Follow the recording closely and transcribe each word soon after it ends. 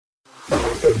The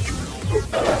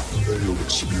Mayo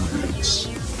Experience.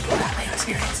 Mayo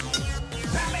Experience.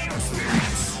 Mayo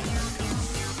Experience.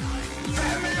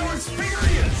 Mayo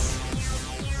Experience.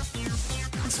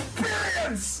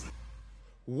 Experience.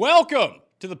 Welcome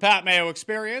to the Pat Mayo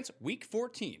Experience, Week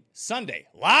 14, Sunday,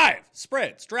 live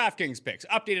spreads, DraftKings picks,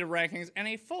 updated rankings, and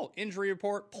a full injury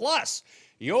report, plus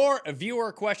your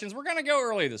viewer questions. We're going to go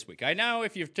early this week. I know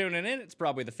if you're tuning in, it's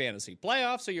probably the fantasy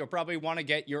playoffs, so you'll probably want to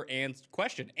get your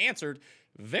question answered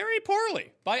very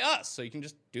poorly by us, so you can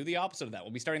just do the opposite of that. We'll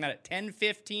be starting that at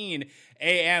 10:15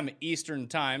 a.m. Eastern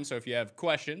Time, so if you have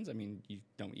questions, you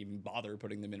don't even bother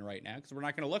putting them in right now, because we're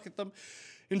not going to look at them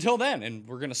until then, and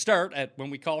we're going to start at when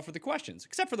we call for the questions,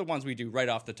 except for the ones we do right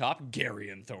off the top. Gary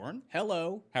and Thorne.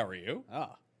 Hello. How are you?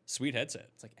 Sweet headset.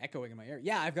 It's like echoing in my ear.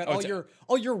 Yeah, I've got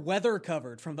all your weather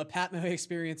covered from the Pat Mayo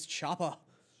Experience chopper.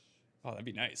 Oh, that'd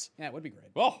be nice. Yeah, it would be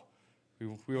great. Well,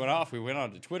 we went off. We went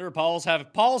on to Twitter. Paul's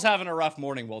having a rough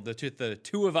morning. Well, the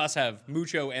two of us have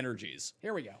mucho energies.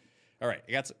 Here we go. All right,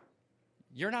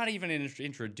 you're not even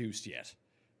introduced yet.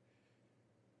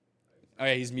 Oh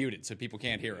yeah, he's muted, so people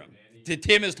can't hear him.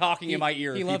 Tim is talking in my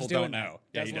ear. He if loves people doing don't know.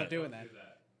 That. Yeah, he love does. doing that.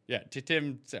 Yeah, to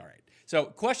Tim. All right. So,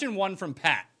 question one from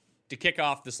Pat to kick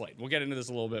off the slate. We'll get into this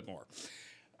a little bit more.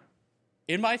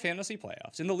 In my fantasy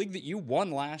playoffs, in the league that you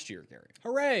won last year, Gary.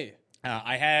 Hooray!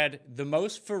 I had the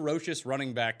most ferocious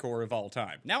running back core of all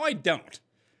time. Now I don't,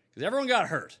 because everyone got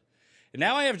hurt. And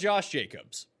now I have Josh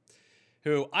Jacobs,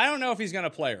 who I don't know if he's going to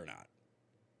play or not.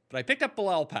 But I picked up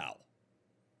Bilal Powell.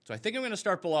 So I think I'm going to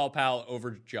start Bilal Powell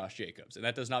over Josh Jacobs, and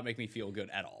that does not make me feel good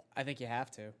at all. I think you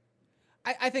have to.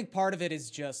 I think part of it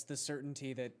is just the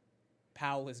certainty that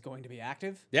Powell is going to be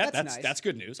active. Yeah, that's nice. That's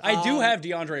good news. I do have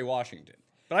DeAndre Washington,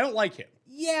 but I don't like him.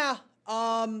 Yeah.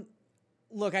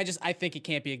 Look, I think it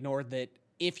can't be ignored that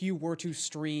if you were to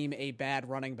stream a bad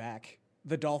running back,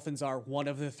 the Dolphins are one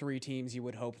of the three teams you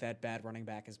would hope that bad running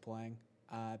back is playing.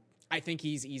 I think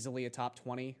he's easily a top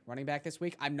 20 running back this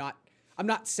week. I'm not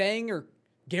saying or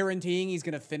guaranteeing he's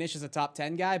going to finish as a top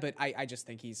 10 guy, but I just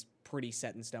think he's pretty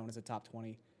set in stone as a top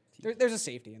 20. There's a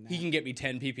safety in that. He can get me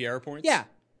 10 PPR points. Yeah.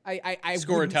 I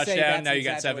score a touchdown. Now you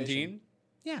got 17.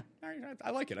 Yeah. All right, I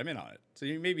like it. I'm in on it. So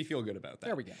you made me feel good about that.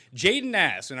 There we go. Jaden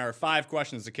asks in our 5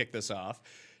 questions to kick this off,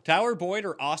 Tyler Boyd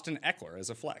or Austin Eckler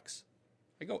as a flex?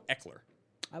 I go Eckler.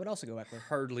 I would also go Eckler.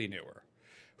 Hardly knew her.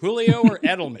 Julio or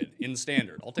Edelman in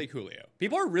standard? I'll take Julio.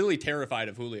 People are really terrified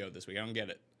of Julio this week. I don't get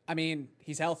it.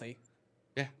 He's healthy.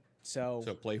 Yeah. So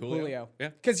play Julio. Yeah.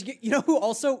 Because you know who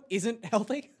also isn't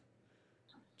healthy?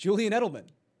 Julian Edelman.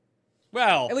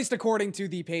 Well, at least according to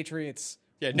the Patriots.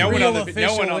 Yeah, no one on the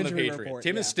Patriots. Report.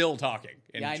 Tim is still talking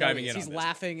and chiming in on this. He's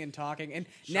laughing and talking, and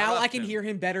now I can hear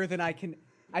him better than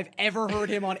I've ever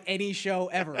heard him on any show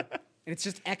ever. And it's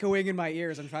just echoing in my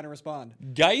ears. I'm trying to respond.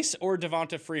 Geis or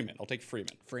Devonta Freeman? I'll take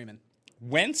Freeman. Freeman.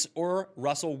 Wentz or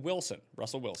Russell Wilson?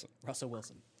 Russell Wilson.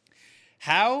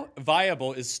 How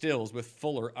viable is Stills with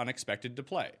Fuller unexpected to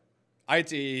play? I'd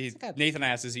say Nathan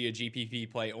asks, is he a GPP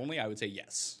play only? I would say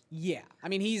yes. Yeah.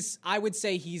 I would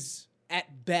say he's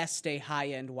at best a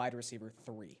high-end wide receiver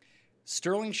 3.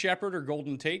 Sterling Shepard or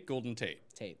Golden Tate? Golden Tate.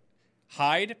 Tate.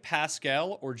 Hyde,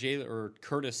 Pascal, or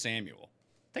Curtis Samuel?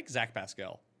 Take Zach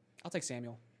Pascal. I'll take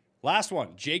Samuel. Last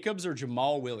one, Jacobs or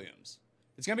Jamal Williams?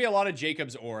 It's going to be a lot of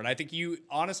Jacobs and I think you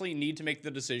honestly need to make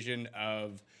the decision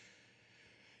of,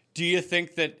 do you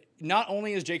think that not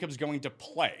only is Jacobs going to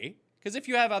play, because if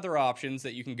you have other options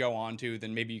that you can go on to,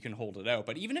 then maybe you can hold it out.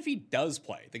 But even if he does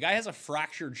play, the guy has a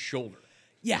fractured shoulder.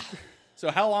 Yeah. So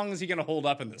how long is he going to hold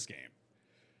up in this game?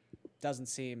 Doesn't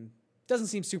seem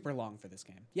super long for this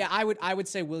game. Yeah, I would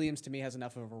say Williams to me has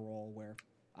enough of a role where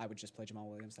I would just play Jamal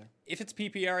Williams there. If it's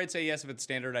PPR, I'd say yes. If it's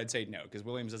standard, I'd say no, because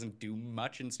Williams doesn't do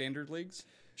much in standard leagues.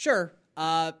 Sure.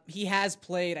 He has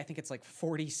played, I think it's like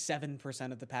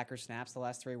 47% of the Packers snaps the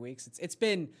last 3 weeks. It's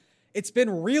been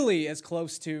really as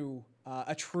close to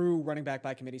a true running back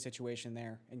by committee situation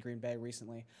there in Green Bay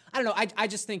recently. I don't know. I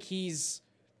just think he's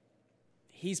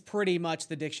pretty much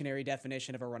the dictionary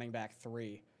definition of a running back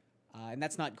 3. And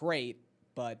that's not great,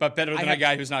 but better than a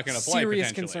guy who's not going to play.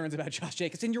 Serious concerns about Josh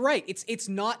Jacobs. And you're right. It's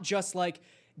not just like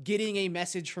getting a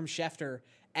message from Schefter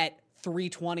at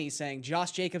 3:20 saying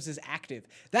Josh Jacobs is active.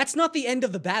 That's not the end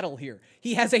of the battle here.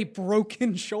 He has a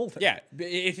broken shoulder. Yeah.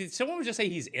 If someone would just say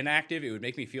he's inactive, it would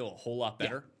make me feel a whole lot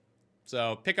better. Yeah.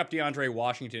 So pick up DeAndre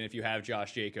Washington if you have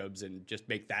Josh Jacobs and just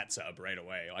make that sub right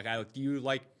away. Who do you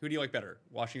like better,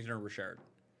 Washington or Richard?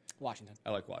 Washington. I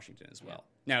like Washington as well.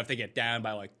 Yeah. Now, if they get down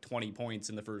by 20 points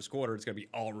in the first quarter, it's going to be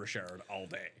all Richard all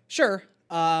day. Sure.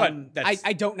 But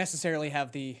I don't necessarily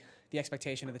have the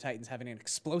expectation of the Titans having an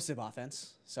explosive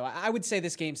offense. So I would say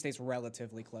this game stays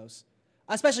relatively close.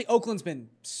 Especially Oakland's been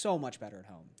so much better at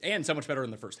home. And so much better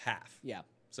in the first half. Yeah.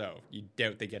 So you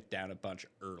doubt they get down a bunch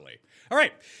early. All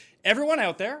right. Everyone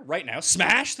out there right now,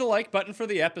 smash the like button for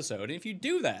the episode. And if you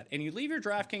do that and you leave your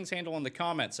DraftKings handle in the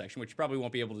comment section, which you probably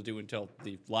won't be able to do until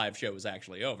the live show is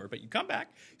actually over, but you come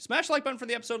back, smash the like button for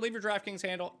the episode, leave your DraftKings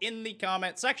handle in the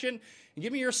comment section, and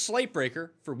give me your slate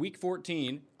breaker for week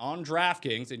 14 on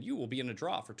DraftKings, and you will be in a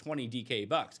draw for 20 DK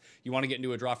bucks. You want to get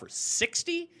into a draw for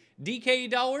 60 DK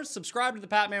dollars? Subscribe to the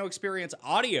Pat Mayo Experience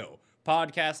audio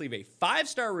podcast, leave a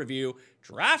 5-star review,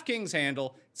 DraftKings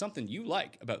handle, something you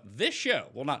like about this show.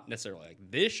 Well, not necessarily like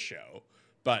this show,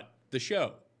 but the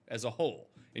show as a whole.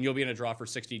 And you'll be in a draw for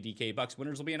 60 DK bucks.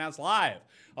 Winners will be announced live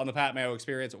on the Pat Mayo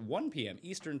Experience at 1 p.m.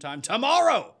 Eastern Time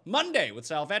tomorrow, Monday, with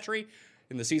Sal Vetri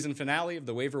in the season finale of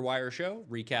the Waiver Wire Show,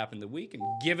 recapping the week and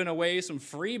giving away some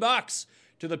free bucks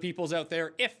to the peoples out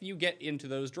there if you get into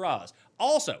those draws.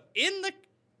 Also, in the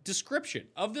description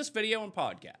of this video and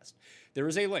podcast, there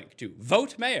is a link to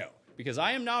Vote Mayo, because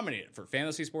I am nominated for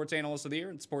Fantasy Sports Analyst of the Year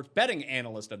and Sports Betting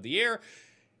Analyst of the Year.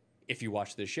 If you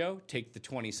watch this show, take the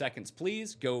 20 seconds,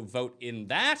 please. Go vote in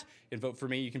that and vote for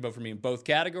me. You can vote for me in both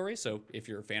categories. So if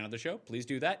you're a fan of the show, please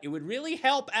do that. It would really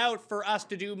help out for us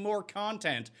to do more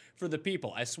content for the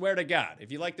people. I swear to God,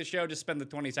 if you like the show, just spend the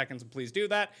 20 seconds and please do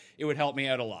that. It would help me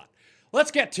out a lot.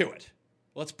 Let's get to it.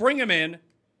 Let's bring him in,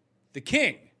 the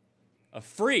king of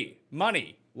free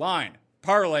money line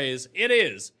parlays. It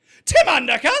is Tim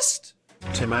Undergust.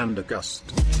 Tim Undergust.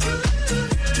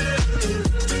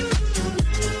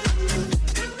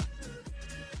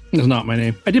 It's not my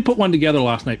name. I did put one together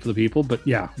last night for the people, but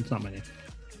yeah, it's not my name.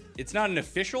 It's not an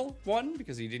official one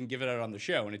because he didn't give it out on the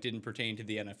show and it didn't pertain to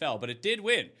the NFL, but it did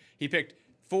win. He picked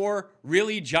 4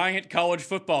 really giant college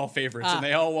football favorites and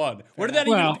they all won. What did that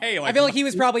even pay? I feel like he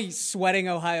was probably sweating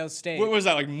Ohio State. What was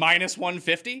that, like minus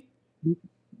 150?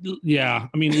 Yeah,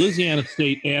 I mean, Louisiana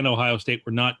State and Ohio State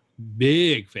were not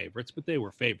big favorites, but they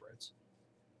were favorites.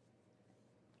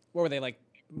 What were they, like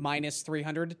minus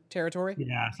 300 territory?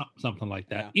 Yeah, something like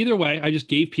that. Yeah. Either way, I just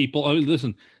gave people,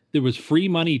 listen, there was free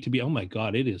money to be, oh my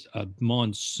God, it is a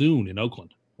monsoon in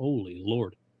Oakland. Holy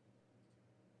Lord.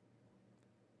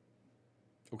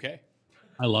 Okay.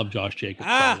 I love Josh Jacobs.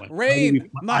 by the way. Rain,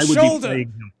 my I would shoulder.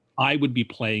 I would be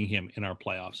playing him in our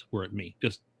playoffs were it me.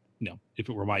 Just, if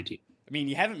it were my team. I mean,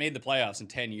 you haven't made the playoffs in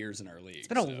 10 years in our league. It's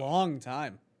been a long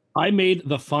time. I made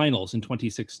the finals in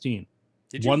 2016.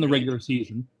 Won the regular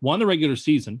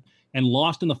season, and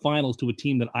lost in the finals to a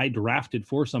team that I drafted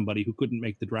for somebody who couldn't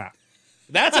make the draft.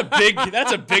 That's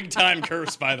a big time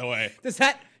curse, by the way.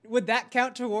 Would that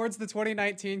count towards the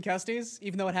 2019 Custies,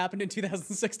 even though it happened in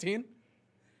 2016?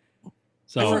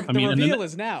 So the reveal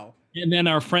is now. And then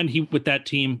our friend, with that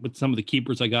team, with some of the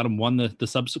keepers I got him, won the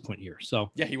subsequent year. So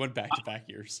yeah, he went back-to-back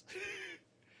years.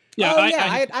 Yeah,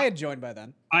 I had joined by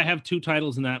then. I have 2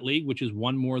 titles in that league, which is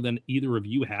one more than either of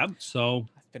you have. So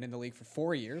I've been in the league for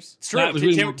 4 years. It's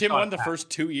true. Tim won the first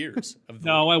 2 years.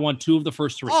 No, I won 2 of the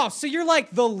first 3. Oh, so you're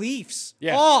like the Leafs.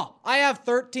 Yeah. Oh, I have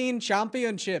 13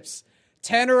 championships.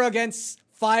 10 are against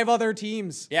 5 other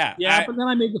teams. Yeah. But then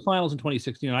I made the finals in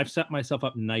 2016, and I've set myself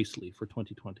up nicely for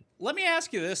 2020. Let me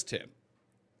ask you this, Tim.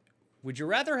 Would you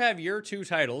rather have your 2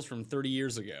 titles from 30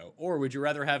 years ago, or would you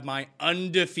rather have my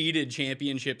undefeated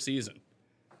championship season?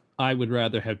 I would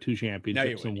rather have 2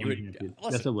 championships No, than you one wouldn't. championship.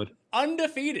 Listen, Yes, I would.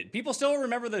 Undefeated. People still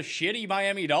remember the shitty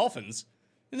Miami Dolphins,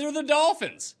 and they're the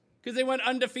Dolphins because they went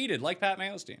undefeated, like Pat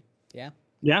Mayo's team. Yeah.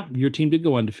 Yeah, your team did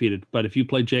go undefeated, but if you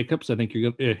play Jacobs, I think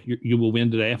you will win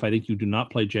today. If I think you do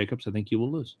not play Jacobs, I think you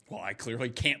will lose. Well, I clearly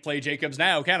can't play Jacobs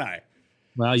now, can I?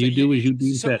 Well, you do as you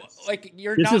deem fit. Like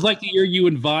This is like the year you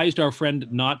advised our friend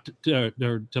not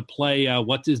to play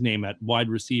what's his name at wide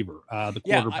receiver, the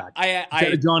quarterback.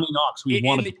 I Johnny Knox. We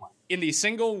wanted to play. In the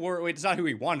single word, it's not who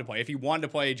he wanted to play. If he wanted to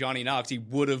play Johnny Knox, he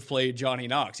would have played Johnny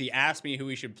Knox. He asked me who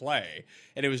he should play,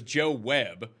 and it was Joe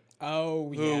Webb.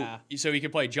 Oh, yeah. So he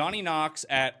could play Johnny Knox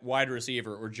at wide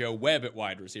receiver or Joe Webb at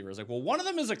wide receiver. I was like, well, one of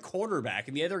them is a quarterback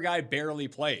and the other guy barely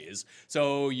plays.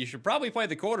 So you should probably play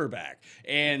the quarterback.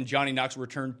 And Johnny Knox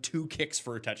returned 2 kicks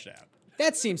for a touchdown.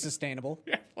 That seems sustainable.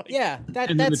 Yeah,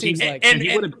 that seems like... And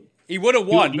he would have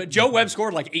won, but Joe Webb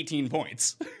scored like 18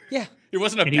 points. Yeah. It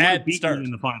wasn't a And bad he start.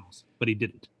 in the finals, but he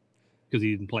didn't because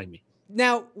he didn't play me.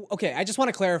 Now, okay, I just want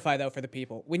to clarify, though, for the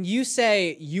people. When you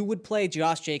say you would play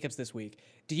Josh Jacobs this week,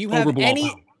 do you have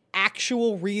any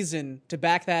actual reason to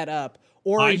back that up?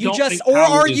 Or are you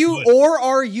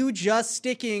just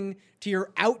sticking to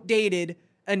your outdated,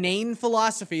 inane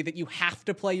philosophy that you have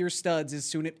to play your studs as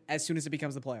soon as it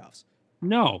becomes the playoffs?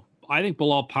 No, I think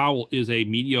Bilal Powell is a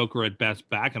mediocre at best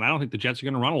back, and I don't think the Jets are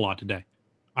going to run a lot today.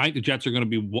 I think the Jets are going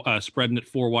to be spreading it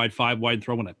 4 wide, 5 wide,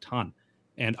 throwing a ton.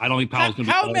 And I don't think Powell's going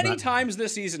to be How all many that. times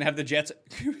this season have the Jets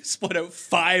split out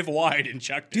 5 wide and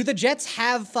chucked it? Do the Jets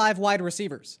have 5 wide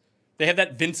receivers? They have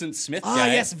that Vincent Smith Ah,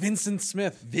 guy. yes, Vincent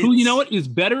Smith. Who, you know what, is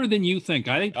better than you think.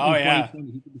 I think Oh, in yeah.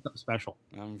 2020 he could be something special.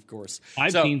 Of course.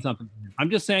 I've So- seen something.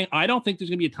 I'm just saying, I don't think there's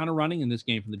going to be a ton of running in this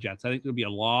game from the Jets. I think there'll be a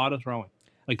lot of throwing.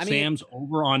 Like Sam's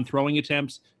over on throwing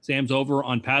attempts, Sam's over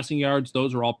on passing yards.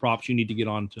 Those are all props you need to get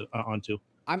onto.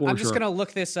 I'm just going to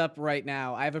look this up right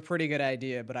now. I have a pretty good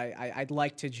idea, but I'd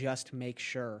like to just make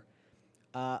sure.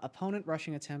 Opponent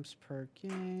rushing attempts per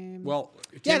game. Well,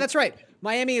 yeah, that's right.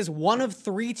 Miami is one of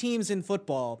 3 teams in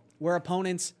football where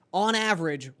opponents, on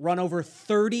average, run over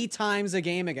 30 times a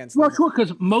game against them. Well, sure,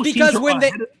 because most Because teams are when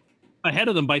ahead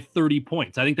of them by 30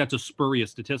 points. I think that's a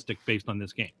spurious statistic based on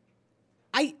this game.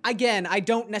 I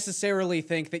don't necessarily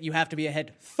think that you have to be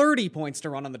ahead 30 points to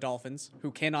run on the Dolphins,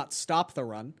 who cannot stop the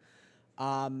run.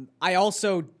 I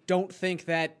also don't think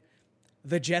that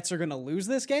the Jets are going to lose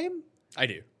this game. I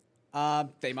do.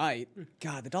 They might.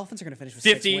 God, the Dolphins are going to finish with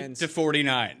 6 wins.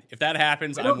 50-49. If that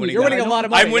happens, I'm winning. You're winning a lot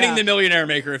of money. I'm winning yeah. the Millionaire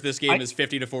Maker if this game is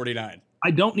 50-49.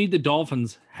 I don't need the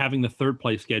Dolphins having the 3rd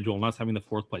place schedule and us having the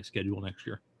 4th place schedule next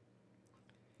year.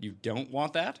 You don't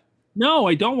want that? No,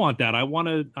 I don't want that. I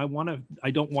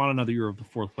don't want another year of the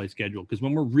 4th place schedule, because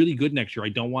when we're really good next year, I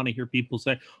don't want to hear people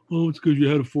say, "Oh, it's because you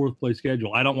had a 4th place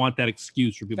schedule." I don't want that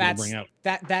excuse for people to bring out.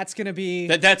 That's going to be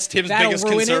That's Tim's biggest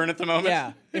concern at the moment.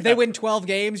 Yeah, if they win 12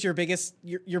 games, your biggest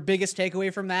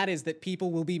takeaway from that is that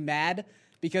people will be mad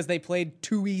because they played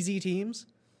 2 easy teams.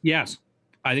 Yes,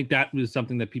 I think that is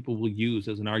something that people will use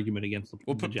as an argument against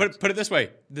the Jets. Put it this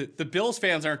way: the Bills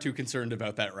fans aren't too concerned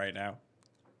about that right now.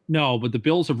 No, but the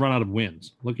Bills have run out of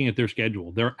wins. Looking at their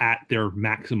schedule, they're at their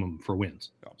maximum for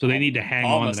wins, so they need to hang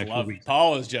on the next few weeks.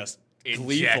 Paul is just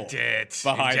gleeful Inject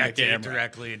behind the it camera.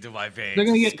 directly into my veins. They're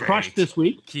going to It's get crushed great. this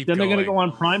week. Keep then they're going to going. go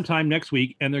on primetime next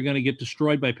week, and they're going to get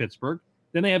destroyed by Pittsburgh.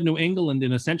 Then they have New England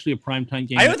in essentially a primetime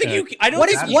game. I don't think you. I don't.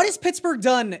 What has Pittsburgh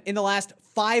done in the last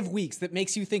 5 weeks that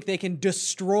makes you think they can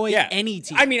destroy any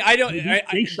team? I mean, I don't.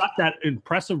 They shut that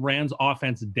impressive Rams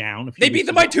offense down. They beat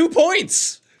them by 2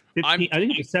 points. 15, I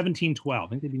think it was 17-12. I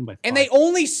think they beat them by 5. And they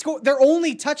only scored their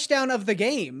only touchdown of the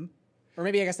game, or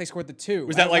maybe I guess they scored the 2.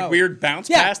 Was that like weird bounce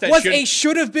Yeah, pass? That was a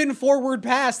should have been forward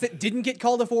pass that didn't get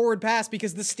called a forward pass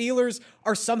because the Steelers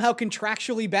are somehow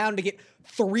contractually bound to get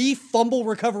 3 fumble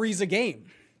recoveries a game.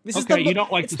 This is you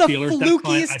don't like it's the Steelers. That's fine.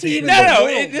 flukiest I think team in it's- the No,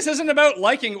 world. this isn't about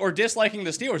liking or disliking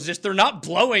the Steelers. Just they're not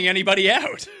blowing anybody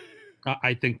out.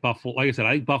 I think Buffalo, like I said,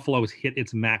 I think Buffalo has hit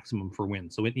its maximum for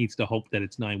wins, so it needs to hope that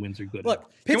its 9 wins are good. Look,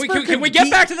 Can we Pittsburgh get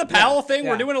beat- back to the Powell thing? Yeah,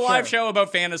 We're doing a live sure. show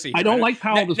about fantasy. I don't like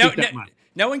Powell this week that much.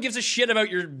 No one gives a shit about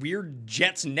your weird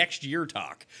Jets next year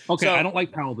talk. Okay, So- I don't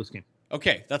like Powell this game.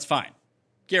 Okay, that's fine.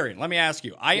 Gary, let me ask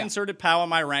you. I inserted Powell in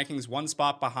my rankings 1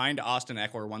 spot behind Austin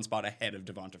Eckler, 1 spot ahead of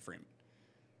Devonta Freeman.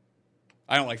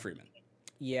 I don't like Freeman.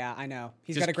 Yeah, I know.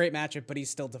 He's Just- got a great matchup, but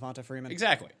he's still Devonta Freeman.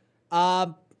 Exactly.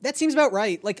 That seems about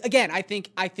right. Like again, I think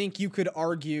you could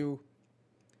argue.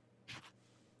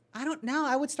 I don't know.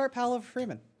 I would start Powell over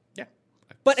Freeman. Yeah.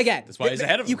 But again, That's why he's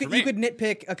ahead of you him could for you me. could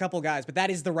nitpick a couple guys, but that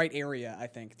is the right area I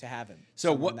think to have him.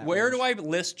 So somewhere in that where range. do I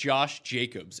list Josh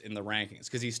Jacobs in the rankings?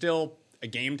 Because he's still a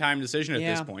game time decision at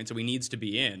this Yeah. point, so he needs to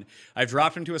be in. I've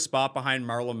dropped him to a spot behind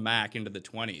Marlon Mack into the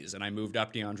 20s, and I moved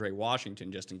up DeAndre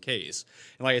Washington just in case.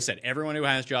 And like I said, everyone who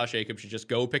has Josh Jacobs should just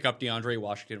go pick up DeAndre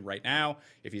Washington right now.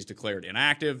 If he's declared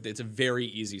inactive, it's a very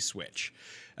easy switch.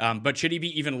 But should he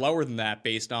be even lower than that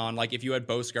based on, like, if you had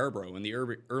Bo Scarborough in the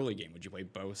early game, would you play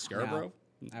Bo Scarborough?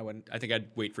 No, I wouldn't. I think I'd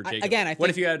wait for Jacobs. again, I what think-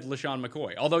 if you had LaShawn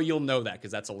McCoy? Although you'll know that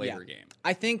because that's a later game.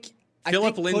 I think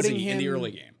Philip putting Lindsay in the him- early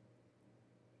game.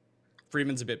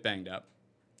 Freeman's a bit banged up.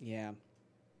 Yeah,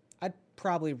 I'd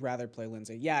probably rather play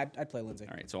Lindsay. Yeah, I'd play Lindsay.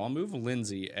 All right, so I'll move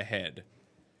Lindsay ahead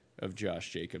of Josh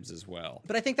Jacobs as well.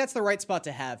 But I think that's the right spot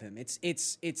to have him. It's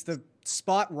the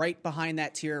spot right behind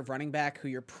that tier of running back who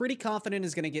you're pretty confident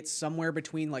is going to get somewhere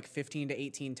between like 15 to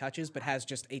 18 touches, but has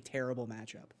just a terrible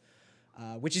matchup,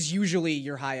 which is usually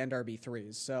your high-end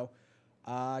RB3s. So,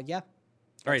 yeah.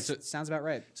 All right, so Sounds about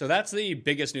right. So that's the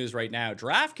biggest news right now.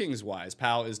 DraftKings-wise,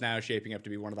 Powell is now shaping up to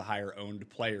be one of the higher-owned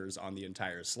players on the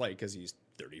entire slate because he's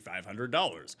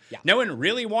 $3,500. Yeah. No one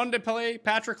really wanted to play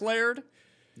Patrick Laird,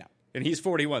 No. and he's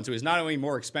 41, so he's not only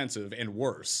more expensive and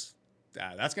worse.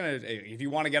 That's going to, if you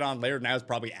want to get on Laird now, is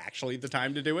probably actually the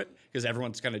time to do it because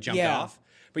everyone's kind of jumped Yeah. off.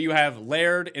 But you have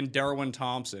Laird and Darwin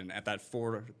Thompson at that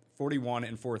 $41,000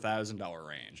 and $4,000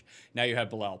 range. Now you have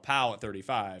Bilal Powell at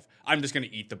 35. I'm just going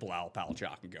to eat the Bilal Powell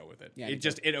chalk and go with it. Yeah, me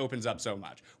It opens up so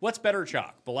much. What's better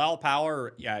chalk, Bilal Powell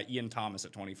or Ian Thomas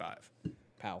at 25?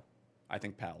 Powell. I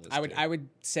think Powell is. I would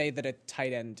say that a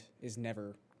tight end is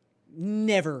never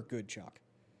good chalk.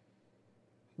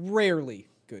 Rarely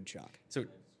good chalk. So,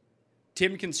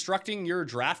 Tim, constructing your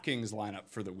DraftKings lineup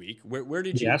for the week, where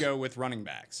did you go with running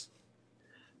backs?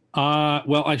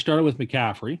 Well, I started with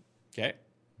McCaffrey. Okay.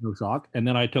 No shock. And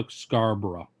then I took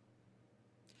Scarborough.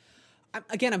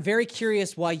 Again, I'm very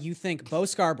curious why you think Bo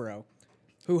Scarborough,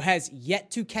 who has yet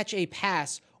to catch a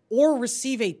pass or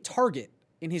receive a target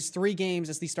in his 3 games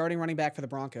as the starting running back for the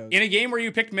Broncos. In a game where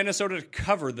you picked Minnesota to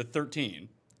cover the 13.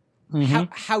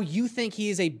 How you think he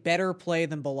is a better play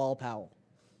than Bilal Powell?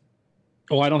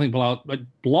 Oh, I don't think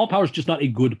Bilal Powell's just not a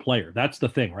good player. That's the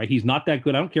thing, right? He's not that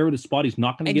good. I don't care what his spot. He's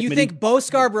not going to get And you many. think Bo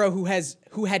Scarborough, who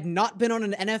had not been on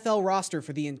an NFL roster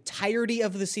for the entirety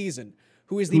of the season,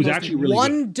 who is the Who's most actually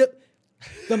really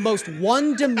the most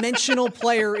one-dimensional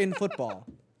player in football.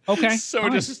 Okay. So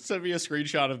fine. just send me a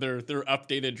screenshot of their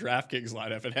updated DraftKings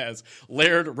lineup. It has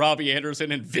Laird, Robbie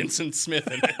Anderson, and Vincent Smith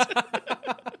in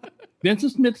it.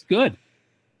 Vincent Smith's good.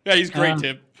 Yeah, he's great,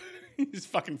 Tim. He's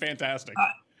fucking fantastic.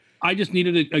 I just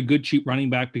needed a good cheap running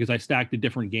back because I stacked a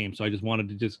different game, so I just wanted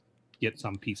to just get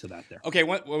some piece of that there. Okay,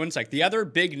 one sec. The other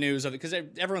big news of it, because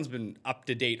everyone's been up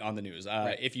to date on the news.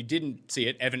 If you didn't see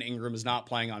it, Evan Ingram is not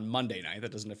playing on Monday night.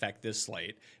 That doesn't affect this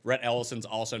slate. Rhett Ellison's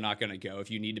also not going to go.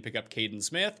 If you need to pick up Caden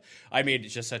Smith, I made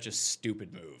just such a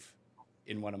stupid move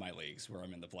in one of my leagues where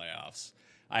I'm in the playoffs.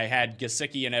 I had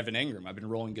Gesicki and Evan Ingram. I've been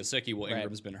rolling Gesicki while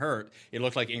Ingram's been hurt. It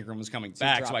looked like Ingram was coming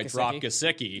back, so I dropped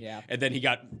Gesicki, and then he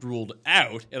got ruled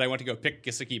out, and I went to go pick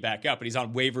Gesicki back up, but he's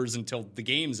on waivers until the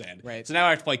game's end. Right. So now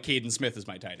I have to play Caden Smith as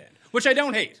my tight end, which I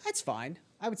don't hate. That's fine.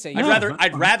 I would say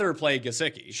I'd rather play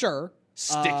Gesicki. Sure.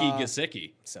 Sticky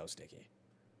Gesicki. So sticky.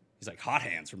 He's like Hot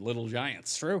Hands from Little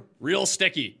Giants. True. Real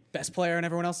sticky. Best player on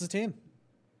everyone else's team.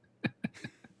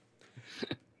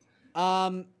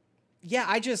 Yeah,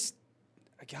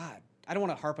 God, I don't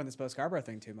want to harp on this Bo Scarborough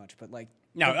thing too much, but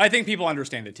No, I think people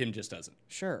understand it. Tim just doesn't.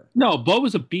 Sure. No, Bo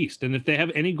is a beast, and if they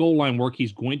have any goal line work,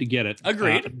 he's going to get it.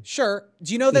 Agreed. Sure.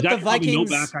 Do you know that the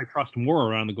Vikings? No back I trust more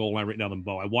around the goal line right now than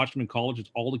Bo. I watched him in college. It's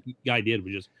all the guy did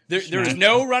was just. There's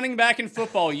no running back in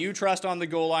football you trust on the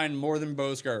goal line more than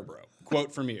Bo Scarborough.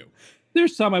 Quote from you.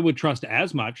 There's some I would trust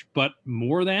as much, but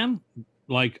more than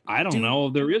I don't know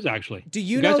if there is actually. Do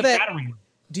you know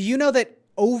that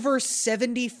over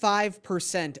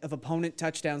 75% of opponent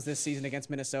touchdowns this season against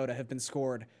Minnesota have been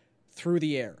scored through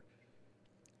the air?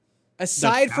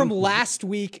 Aside from last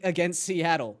week against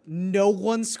Seattle, no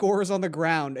one scores on the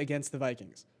ground against the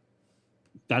Vikings.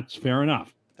 That's fair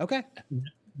enough. Okay.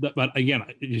 But again,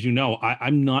 as you know,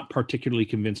 I'm not particularly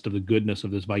convinced of the goodness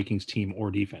of this Vikings team or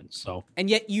defense. So, and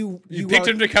yet you picked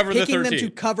them to cover the 13. Them to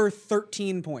cover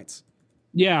 13 points.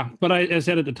 Yeah, but I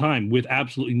said at the time with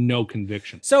absolutely no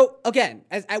conviction. So again,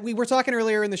 as we were talking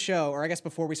earlier in the show, or I guess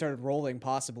before we started rolling,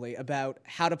 possibly about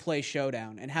how to play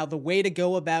Showdown and how the way to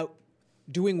go about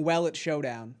doing well at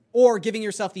Showdown or giving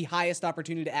yourself the highest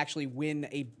opportunity to actually win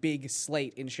a big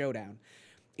slate in Showdown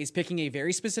is picking a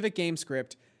very specific game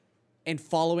script and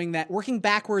following that, working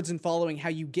backwards and following how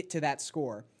you get to that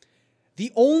score.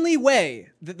 The only way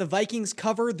that the Vikings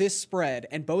cover this spread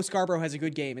and Bo Scarborough has a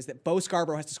good game is that Bo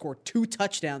Scarborough has to score 2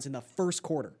 touchdowns in the first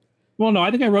quarter. Well, no, I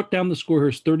think I wrote down the score here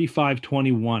is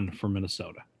 35-21 for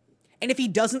Minnesota. And if he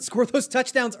doesn't score those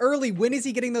touchdowns early, when is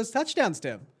he getting those touchdowns,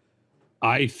 Tim?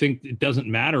 I think it doesn't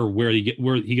matter where he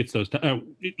gets those.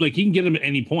 He can get them at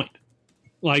any point.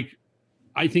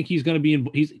 I think he's going to be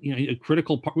he's a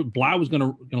critical part. Blau was going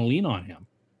to lean on him.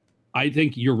 I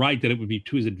think you're right that it would be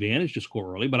to his advantage to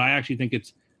score early, but I actually think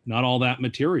it's not all that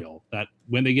material. That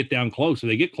when they get down close, if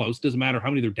they get close, doesn't matter how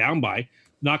many they're down by.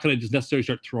 Not going to just necessarily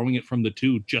start throwing it from the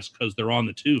 2 just because they're on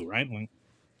the 2, right?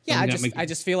 I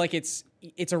just feel like it's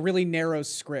a really narrow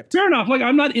script. Fair enough.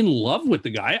 I'm not in love with the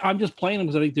guy. I'm just playing him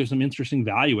because I think there's some interesting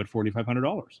value at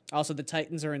 $4,500. Also, the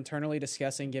Titans are internally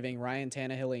discussing giving Ryan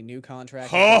Tannehill a new contract.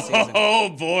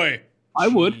 Oh boy! I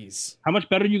would. How much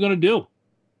better are you going to do?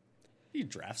 You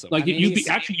draft someone.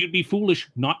 You'd be foolish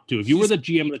not to. If you were the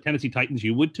GM of the Tennessee Titans,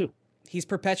 you would too. He's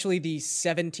perpetually the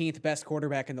 17th best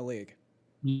quarterback in the league.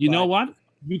 You know what?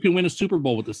 You can win a Super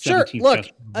Bowl with the 17th Sure, look,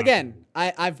 best quarterback. Again,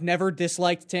 I've never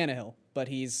disliked Tannehill, but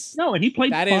and he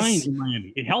played fine in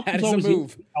Miami. It helps. That is a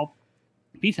move.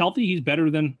 If he's healthy, he's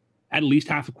better than at least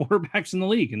half the quarterbacks in the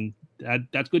league, and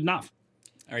that's good enough.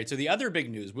 All right, so the other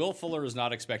big news, Will Fuller is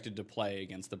not expected to play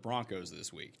against the Broncos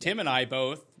this week. Tim and I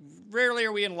both, rarely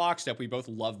are we in lockstep, we both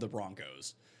love the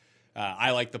Broncos.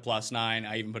 I like the +9.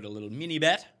 I even put a little mini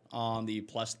bet on the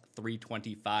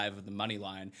 +325 of the money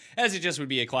line, as it just would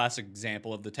be a classic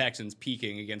example of the Texans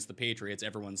peaking against the Patriots,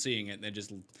 everyone seeing it, and then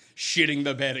just shitting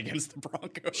the bed against the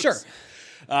Broncos. Sure.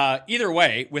 Either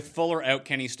way, with Fuller out,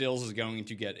 Kenny Stills is going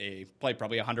to play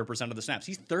probably 100% of the snaps.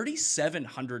 He's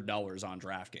 $3,700 on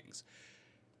DraftKings.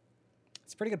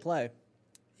 It's a pretty good play.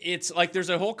 It's like there's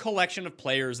a whole collection of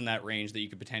players in that range that you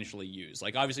could potentially use.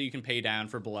 Like, obviously, you can pay down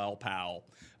for Bilal Powell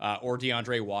or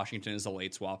DeAndre Washington as a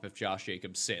late swap if Josh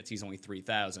Jacobs sits. He's only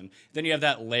 $3,000. Then you have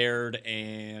that Laird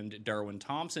and Darwin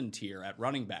Thompson tier at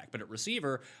running back. But at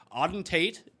receiver, Auden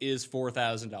Tate is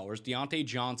 $4,000. Deontay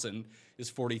Johnson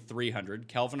is $4,300.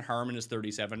 Kelvin Harmon is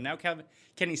 $37,000. Now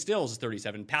Kenny Stills is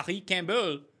 $37,000. Paris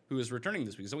Campbell, who is returning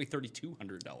this week, is only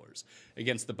 $3,200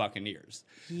 against the Buccaneers.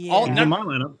 Yeah. In my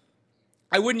lineup.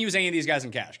 I wouldn't use any of these guys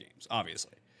in cash games,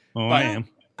 obviously. Oh, But- I am.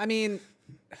 I mean,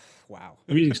 wow.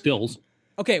 I'm using Stills.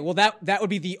 Okay, well that would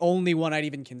be the only one I'd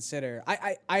even consider.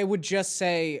 I would just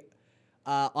say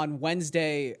on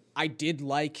Wednesday I did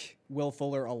like Will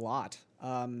Fuller a lot.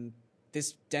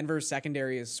 This Denver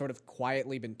secondary has sort of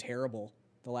quietly been terrible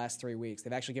the last 3 weeks.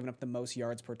 They've actually given up the most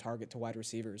yards per target to wide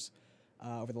receivers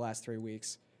over the last 3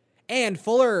 weeks. And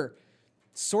Fuller,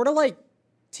 sort of like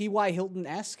T.Y.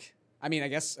 Hilton-esque. I mean, I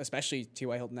guess especially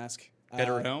T.Y. Hilton-esque.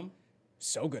 Better at home?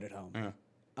 So good at home.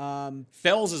 Yeah.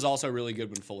 Fells is also really good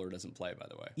when Fuller doesn't play, by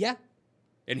the way. Yeah.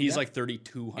 And he's like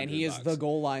 $3,200. And he is the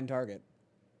goal line target.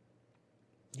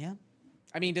 Yeah.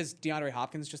 I mean, does DeAndre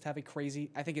Hopkins just have a crazy...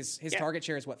 I think his target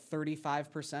share is,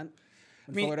 35%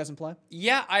 when Fuller doesn't play?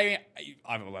 Yeah, where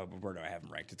do I have him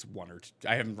ranked? It's 1 or 2.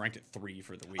 I have him ranked at 3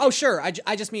 for the week. Oh, sure.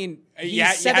 I just mean he's you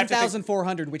have to think-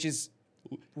 7,400, which is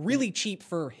really cheap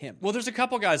for him. Well, there's a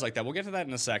couple guys like that. We'll get to that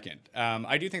in a second.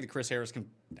 I do think that Chris Harris can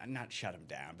not shut him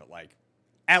down, but like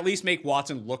at least make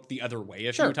Watson look the other way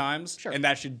a few times. Sure. And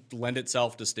that should lend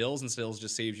itself to Stills, and Stills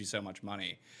just saves you so much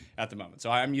money at the moment. So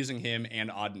I'm using him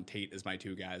and Auden Tate as my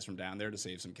 2 guys from down there to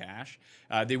save some cash.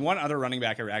 The one other running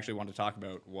back I actually want to talk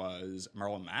about was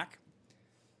Marlon Mack.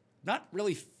 Not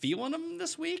really feeling him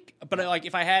this week, but like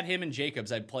if I had him and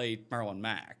Jacobs, I'd play Marlon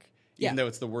Mack. Even though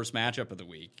it's the worst matchup of the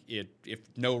week, if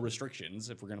no restrictions,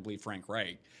 if we're going to believe Frank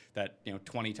Reich, that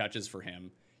 20 touches for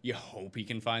him, you hope he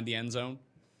can find the end zone.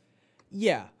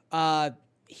 Yeah.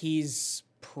 He's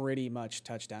pretty much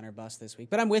touchdown or bust this week.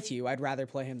 But I'm with you. I'd rather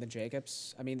play him than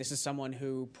Jacobs. I mean, this is someone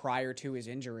who, prior to his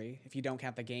injury, if you don't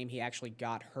count the game he actually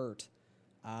got hurt,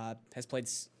 has played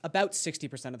about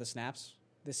 60% of the snaps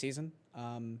this season.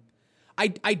 I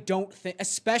don't think,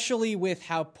 especially with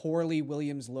how poorly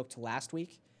Williams looked last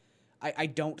week, I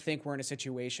don't think we're in a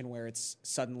situation where it's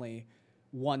suddenly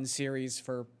 1 series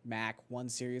for Mack, 1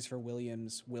 series for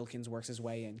Williams, Wilkins works his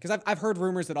way in. Because I've heard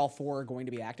rumors that all 4 are going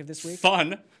to be active this week.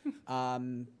 Fun.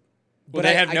 But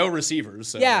they have no receivers,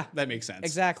 so that makes sense.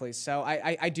 Exactly. So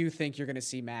I do think you're going to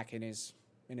see Mack in his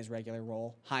regular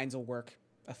role. Hines will work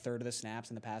a third of the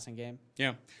snaps in the passing game.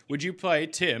 Yeah. Would you play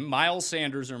Tim, Miles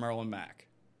Sanders, or Marlon Mack?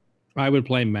 I would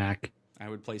play Mack. I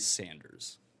would play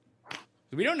Sanders.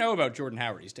 We don't know about Jordan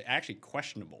Howard. He's actually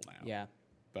questionable now. Yeah.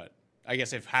 But I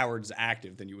guess if Howard's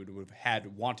active, then you would have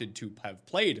wanted to have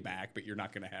played Mack, but you're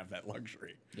not going to have that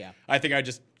luxury. Yeah. I think I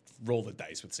just roll the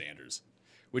dice with Sanders.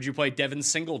 Would you play Devin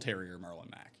Singletary or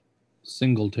Marlon Mack?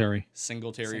 Singletary.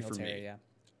 Singletary for me. Yeah.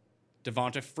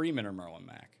 Devonta Freeman or Marlon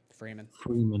Mack? Freeman.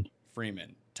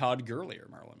 Freeman. Todd Gurley or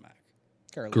Marlon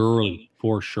Mack? Gurley,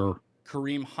 for sure.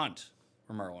 Kareem Hunt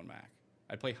or Marlon Mack?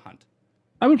 I'd play Hunt.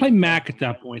 I would play Mack at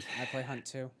that point. I play Hunt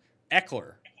too.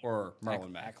 Eckler or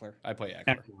Marlon Mack? Eckler. I play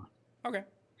Eckler. Okay.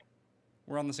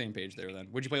 We're on the same page there then.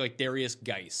 Would you play like Darius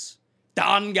Geis?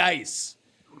 Don Geis?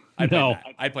 I'd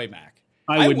play Mack.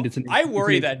 I wouldn't. I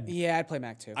worry that... Yeah, I'd play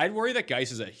Mack too. I'd worry that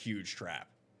Geis is a huge trap.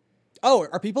 Oh,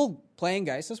 are people playing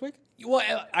Geis this week?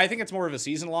 Well, I think it's more of a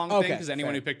season-long thing because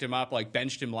anyone fair. who picked him up, like,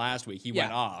 benched him last week. He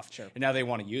went off, and now they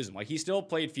want to use him. Like, he still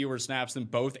played fewer snaps than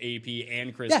both AP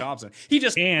and Chris Thompson.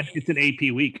 And it's an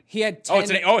AP week. He had 10...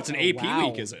 it's an AP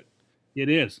week, is it? It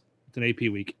is. It's an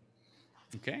AP week.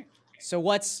 Okay. So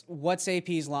what's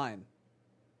AP's line?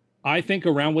 I think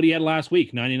around what he had last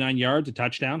week, 99 yards, a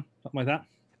touchdown, something like that.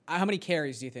 How many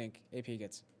carries do you think AP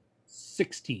gets?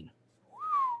 16.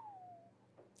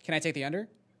 Can I take the under?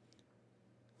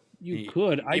 You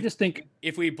could. I just think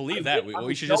if we believe that,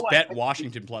 we should just bet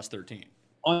Washington plus 13.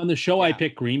 On the show, I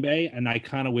picked Green Bay, and I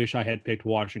kind of wish I had picked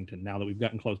Washington now that we've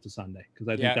gotten close to Sunday because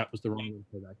I think that was the wrong way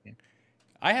for that game.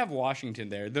 I have Washington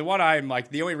there. The one I'm like,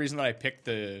 the only reason that I picked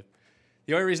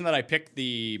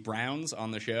the Browns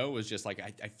on the show was just like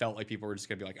I felt like people were just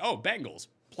gonna be like, oh, Bengals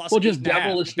plus. Well, just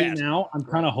devilishly now, I'm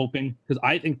kind of hoping because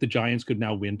I think the Giants could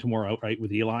now win tomorrow outright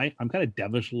with Eli. I'm kind of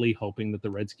devilishly hoping that the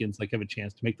Redskins like have a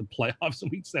chance to make the playoffs in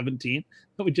Week 17.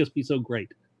 That would just be so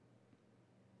great.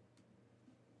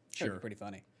 Sure, pretty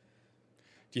funny.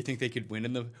 Do you think they could win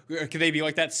in the? Could they be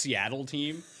like that Seattle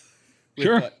team?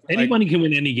 Sure, anybody can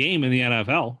win any game in the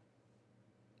NFL.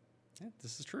 Yeah,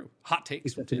 this is true. Hot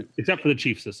takes from Tim. Except for the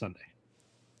Chiefs this Sunday.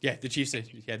 Yeah, the Chiefs.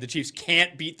 Yeah, the Chiefs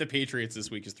can't beat the Patriots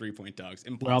this week as 3-point dogs.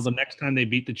 Impossible. Well, the next time they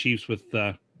beat the Chiefs with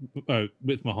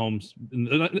Mahomes,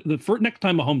 next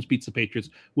time Mahomes beats the Patriots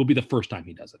will be the first time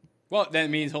he does it. Well, that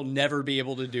means he'll never be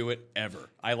able to do it ever.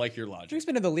 I like your logic. He's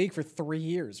been in the league for 3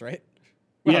 years, right?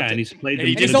 Well, yeah, and he's played. and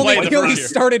he He's didn't only play the he only first year.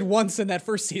 started once in that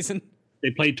first season.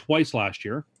 They played twice last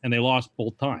year, and they lost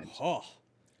both times. Oh,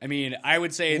 I mean, I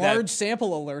would say large that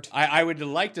sample alert. I would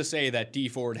like to say that D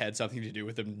Ford had something to do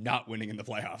with them not winning in the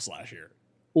playoffs last year.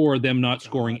 Or them not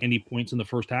scoring any points in the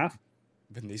first half.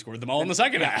 But they scored them all in the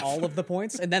second half. All of the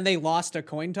points, and then they lost a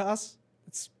coin toss.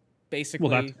 It's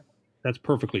basically. That's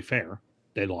perfectly fair.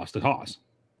 They lost a toss.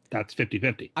 That's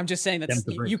 50-50. I'm just saying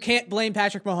that you can't blame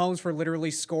Patrick Mahomes for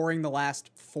literally scoring the last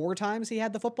 4 times he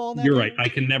had the football in that You're game. right. I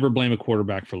can never blame a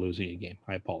quarterback for losing a game.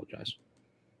 I apologize.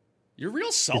 You're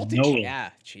real salty. No. Yeah,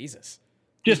 Jesus.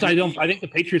 I think the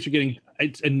Patriots are getting.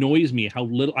 It annoys me how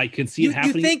little I can see it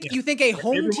happening. You think a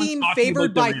home Everyone's team talking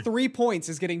favored about by their 3 points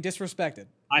is getting disrespected?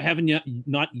 I haven't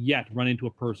not yet run into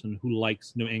a person who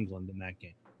likes New England in that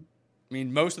game. I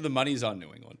mean, most of the money's on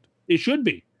New England. It should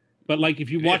be. But like if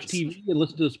you It watch is. TV and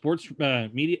listen to the sports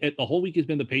media, the whole week has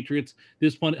been the Patriots.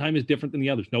 This one time is different than the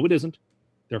others. No, it isn't.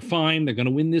 They're fine. They're going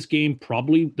to win this game.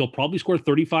 They'll probably score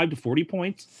 35 to 40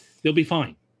 points. They'll be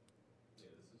fine.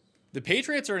 The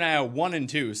Patriots are now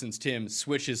 1-2 since Tim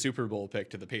switched his Super Bowl pick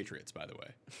to the Patriots, by the way.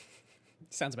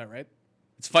 Sounds about right.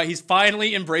 He's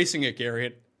finally embracing it,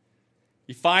 Garrett.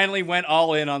 He finally went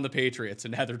all in on the Patriots,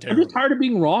 and now they're I'm terrible. just tired of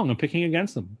being wrong and picking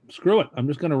against them. Screw it. I'm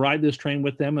just going to ride this train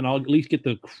with them, and I'll at least get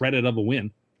the credit of a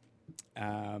win.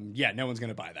 Yeah, no one's going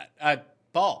to buy that.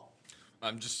 Paul.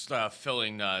 I'm just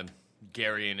filling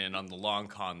Gary in on the long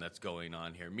con that's going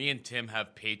on here. Me and Tim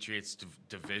have Patriots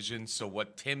division, so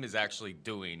what Tim is actually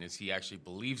doing is he actually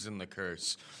believes in the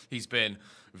curse. He's been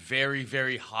very,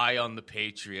 very high on the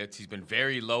Patriots. He's been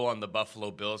very low on the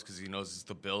Buffalo Bills because he knows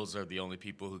the Bills are the only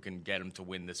people who can get him to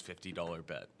win this $50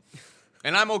 bet.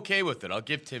 And I'm okay with it. I'll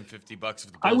give Tim $50 if the Bills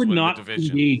I would win not the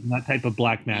division. engage in that type of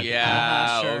black magic.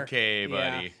 Yeah, Sure. okay,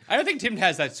 buddy. Yeah. I don't think Tim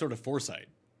has that sort of foresight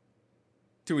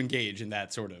to engage in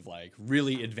that sort of like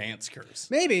really advanced curse.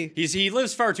 Maybe. He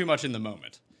lives far too much in the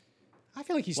moment. I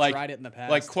feel like he's Like, tried it in the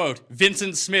past. Like, quote,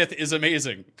 Vincent Smith is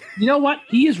amazing. You know what?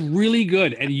 He is really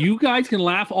good, and you guys can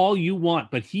laugh all you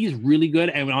want, but he's really good.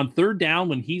 And on third down,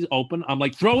 when he's open, I'm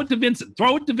like, throw it to Vincent,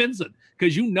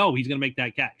 because you know he's going to make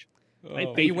that catch. Right?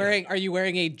 Oh. Are you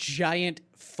wearing a giant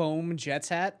foam Jets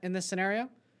hat in this scenario?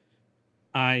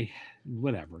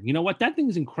 Whatever. You know what? That thing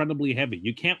is incredibly heavy.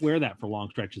 You can't wear that for long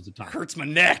stretches of time. Hurts my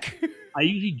neck. I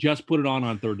usually just put it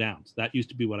on third downs. That used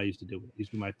to be what I used to do. It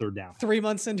used to be my third down. 3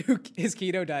 months into his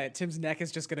keto diet, Tim's neck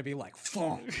is just going to be like,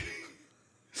 "Fong."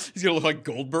 He's going to look like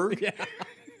Goldberg. Yeah.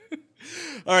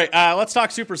 All right, let's talk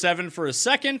Super 7 for a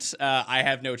second. I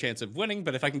have no chance of winning,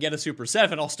 but if I can get a Super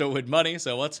 7, I'll still win money.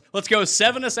 So let's go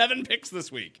 7-7 picks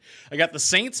this week. I got the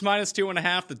Saints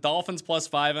 -2.5, the Dolphins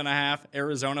 +5.5,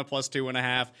 Arizona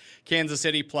 +2.5, Kansas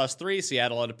City +3,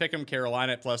 Seattle at a pick'em,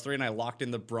 Carolina at +3, and I locked in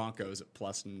the Broncos at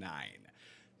 +9.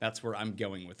 That's where I'm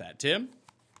going with that. Tim?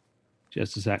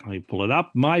 Just a second. Let me pull it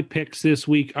up. My picks this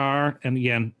week are, and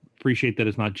again, appreciate that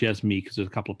it's not just me because there's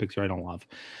a couple of picks here I don't love.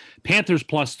 Panthers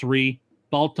 +3,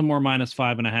 Baltimore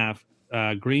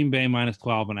 -5.5, Green Bay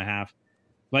 -12.5,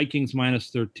 Vikings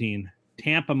 -13,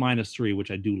 Tampa -3, which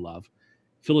I do love,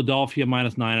 Philadelphia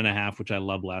 -9.5, which I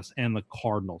love less, and the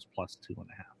Cardinals +2.5.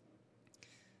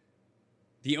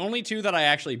 The only two that I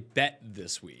actually bet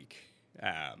this week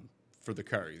for the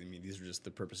card, I mean, these are just the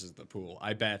purposes of the pool.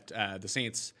 I bet the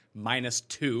Saints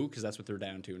 -2 because that's what they're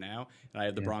down to now, and I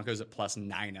have the Broncos at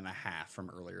 +9.5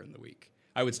 from earlier in the week.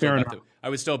 I would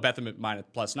still bet them at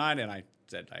 +9, and I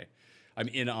said I'm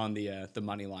in on the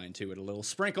money line too at a little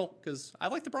sprinkle because I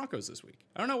like the Broncos this week.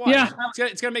 I don't know why. Yeah.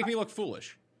 It's gonna make me look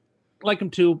foolish. I like them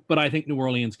too, but I think New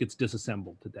Orleans gets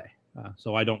disassembled today,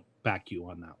 so I don't back you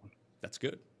on that one. That's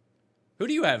good. Who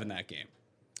do you have in that game?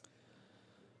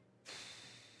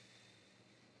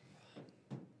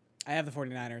 I have the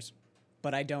 49ers,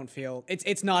 but I don't feel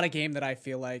it's not a game that I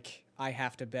feel like I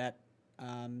have to bet.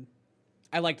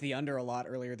 I liked the under a lot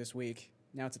earlier this week.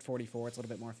 Now it's at 44. It's a little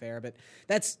bit more fair, but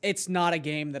it's not a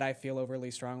game that I feel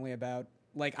overly strongly about.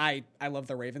 Like I love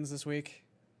the Ravens this week.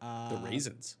 The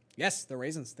Raisins. Yes, the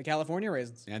Raisins, the California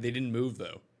Raisins. Yeah, they didn't move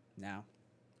though. No.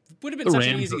 Would have been such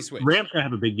an Rams, easy switch. Rams gonna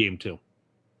have a big game too.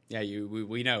 Yeah,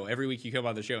 we know. Every week you come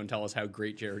on the show and tell us how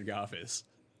great Jared Goff is.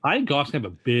 I think Goff's gonna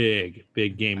have a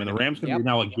big game, and the Rams gonna be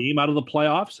now a game out of the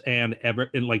playoffs. And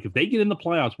like if they get in the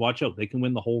playoffs, watch out, they can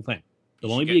win the whole thing.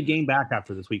 There'll only be a game back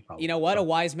after this week, probably. You know what? A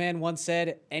wise man once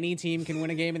said, any team can win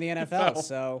a game in the NFL.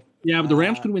 So Yeah, but the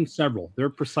Rams can win several. They're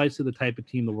precisely the type of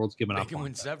team the world's given They up can on.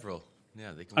 win several.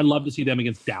 Yeah, they can. I'd love to see them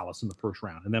against Dallas in the first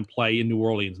round and then play in New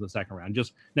Orleans in the second round.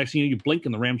 Just next thing you blink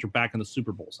and the Rams are back in the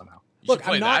Super Bowl somehow. You should look,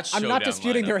 play I'm that not showdown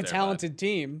disputing they're a lineup there, talented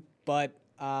team, but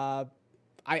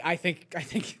I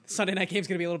think Sunday night game's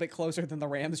going to be a little bit closer than the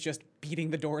Rams just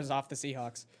beating the doors off the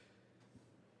Seahawks.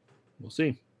 We'll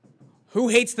see. Who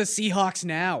hates the Seahawks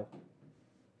now?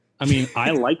 I mean,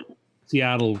 I like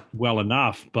Seattle well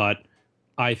enough, but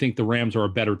I think the Rams are a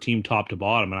better team top to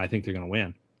bottom, and I think they're going to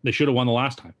win. They should have won the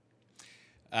last time.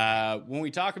 When we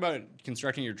talk about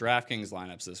constructing your DraftKings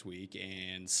lineups this week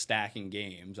and stacking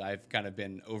games, I've kind of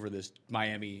been over this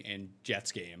Miami and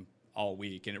Jets game all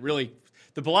week, and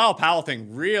the Bilal Powell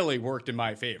thing really worked in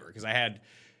my favor because I had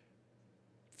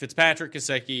Fitzpatrick,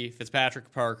 Gesicki,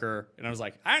 Fitzpatrick, Parker, and I was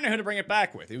like, I don't know who to bring it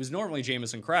back with. It was normally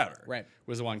Jamison Crowder, right?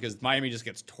 Was the one because Miami just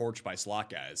gets torched by slot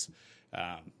guys.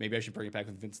 Maybe I should bring it back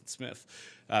with Vincent Smith,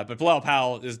 but Bilal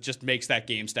Powell just makes that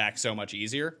game stack so much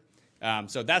easier.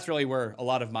 So that's really where a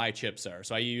lot of my chips are.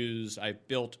 So I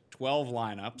built 12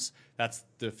 lineups. That's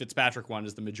the Fitzpatrick one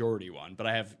is the majority one, but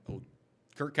I have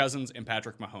Kirk Cousins and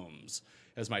Patrick Mahomes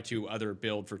as my two other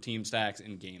build for team stacks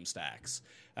and game stacks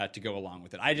to go along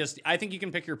with it. I think you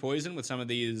can pick your poison with some of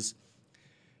these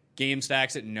game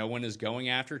stacks that no one is going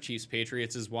after. Chiefs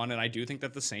Patriots is one, and I do think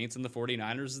that the Saints and the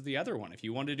 49ers is the other one. If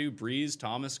you want to do Breeze,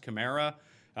 Thomas, Kamara,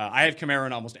 I have Kamara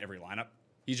in almost every lineup.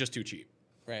 He's just too cheap.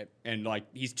 Right. And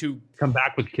he's too. Come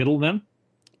back with Kittle then?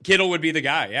 Kittle would be the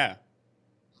guy, yeah.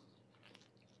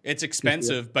 It's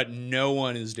expensive, but no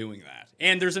one is doing that.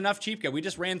 And there's enough cheap guys. We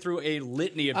just ran through a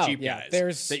litany of cheap guys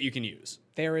that you can use.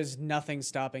 There is nothing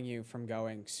stopping you from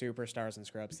going superstars and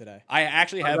scrubs today. I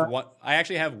actually have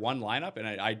one lineup, and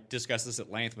I discussed this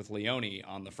at length with Leone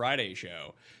on the Friday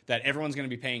show, that everyone's going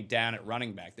to be paying down at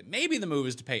running back. That maybe the move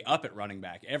is to pay up at running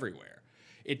back everywhere.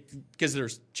 Because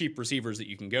there's cheap receivers that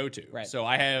you can go to. Right. So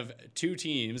I have two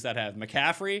teams that have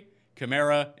McCaffrey,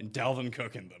 Kamara, and Dalvin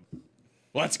Cook in them.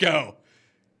 Let's go.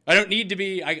 I don't need to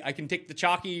be. I can take the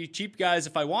chalky, cheap guys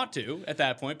if I want to at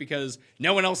that point because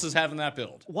no one else is having that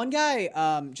build. One guy,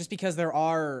 just because there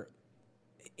are.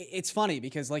 It's funny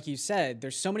because, like you said,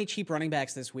 there's so many cheap running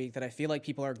backs this week that I feel like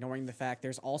people are ignoring the fact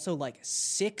there's also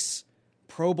 6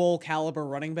 Pro Bowl caliber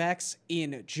running backs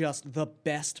in just the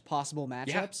best possible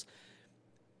matchups. Yeah.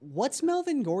 What's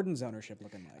Melvin Gordon's ownership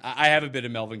looking like? I have a bit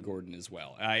of Melvin Gordon as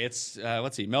well. It's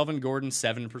let's see, Melvin Gordon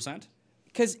 7%.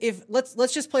 Because if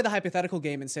let's just play the hypothetical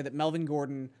game and say that Melvin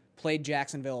Gordon played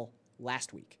Jacksonville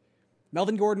last week,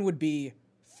 Melvin Gordon would be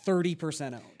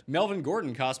 30% owned. Melvin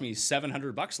Gordon cost me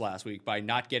 $700 last week by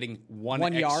not getting one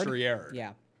extra yard.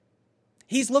 Yeah,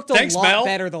 he's looked a lot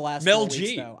better the last Mel 4 G.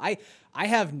 weeks, though. I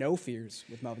have no fears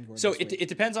with Melvin Gordon. So it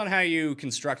depends on how you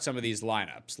construct some of these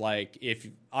lineups. Like if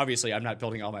obviously I'm not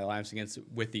building all my lineups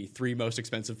with the 3 most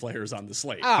expensive players on the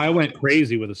slate. I went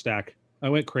crazy with a stack. I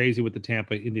went crazy with the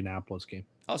Tampa Indianapolis game.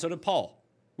 Oh, so did Paul.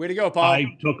 Way to go, Paul.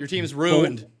 Your team's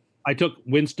ruined. I took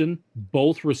Winston,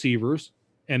 both receivers,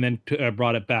 and then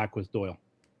brought it back with Doyle.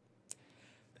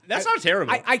 That's not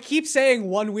terrible. I keep saying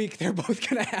 1 week they're both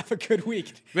going to have a good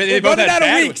week. But they both had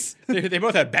bad weeks. They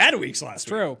both had bad weeks last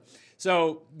week. True.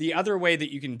 So the other way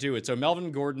that you can do it, so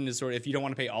Melvin Gordon is sort of, if you don't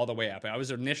want to pay all the way up. I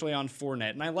was initially on Fournette,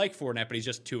 and I like Fournette, but he's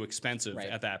just too expensive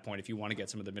at that point if you want to get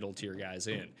some of the middle tier guys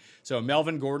in. So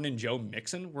Melvin Gordon and Joe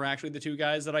Mixon were actually the 2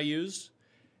 guys that I used,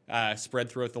 spread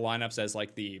throughout the lineups as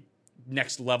the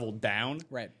next level down.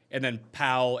 Right. And then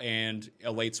Powell and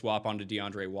a late swap onto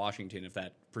DeAndre Washington if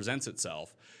that presents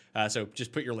itself. So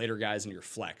just put your later guys in your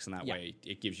flex, and that way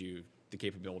it gives you the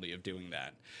capability of doing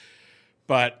that.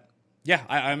 But yeah,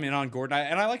 I'm in on Gordon,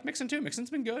 and I like Mixon too.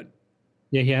 Mixon's been good.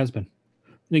 Yeah, he has been.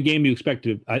 In a game you expect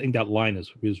to, I think that line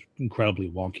is incredibly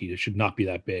wonky. It should not be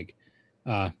that big.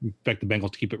 Expect the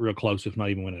Bengals to keep it real close, if not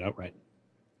even win it outright.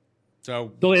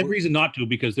 So they'll have reason not to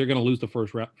because they're going to lose the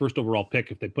first overall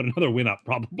pick if they put another win up,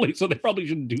 probably. So they probably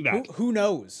shouldn't do that. Who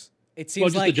knows? It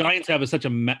seems like the Giants have such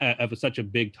a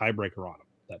big tiebreaker on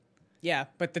them. Yeah,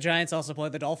 but the Giants also play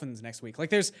the Dolphins next week.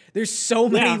 There's so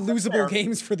many losable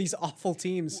games for these awful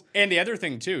teams. And the other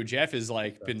thing too, Jeff is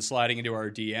been sliding into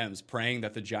our DMs, praying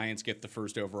that the Giants get the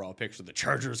first overall pick so the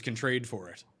Chargers can trade for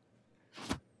it.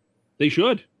 They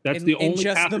should. That's the only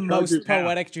just the most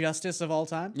poetic justice of all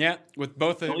time. Yeah, with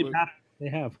both the only path they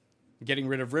have. Getting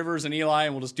rid of Rivers and Eli,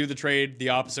 and we'll just do the trade the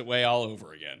opposite way all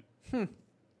over again.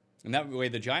 And that way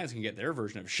the Giants can get their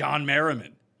version of Sean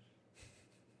Merriman.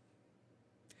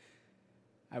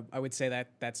 I would say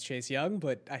that's Chase Young,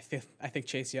 but I think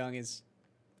Chase Young is.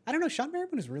 I don't know. Sean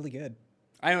Merriman is really good.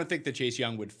 I don't think that Chase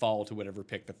Young would fall to whatever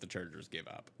pick that the Chargers give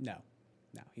up. No,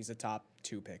 he's a top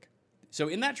 2 pick. So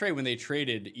in that trade, when they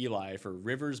traded Eli for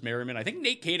Rivers, Merriman, I think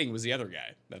Nate Kading was the other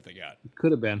guy that they got.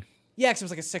 Could have been. Yeah, because it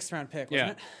was like a 6th round pick,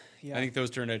 wasn't it? Yeah. I think those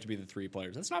turned out to be the 3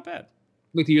 players. That's not bad.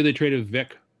 Like the year they traded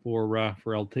Vic for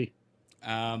LT.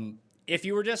 If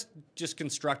you were just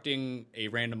constructing a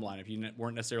random lineup, you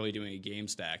weren't necessarily doing a game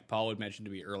stack. Paul had mentioned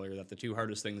to me earlier that the 2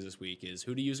 hardest things this week is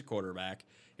who to use at quarterback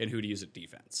and who to use at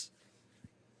defense.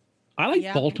 I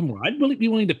like Baltimore. I'd really be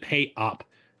willing to pay up.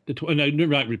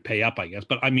 Not pay up, I guess.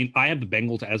 But, I mean, I have the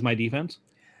Bengals as my defense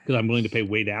because I'm willing to pay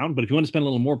way down. But if you want to spend a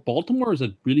little more, Baltimore is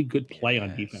a really good play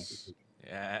on defense.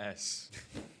 Yes.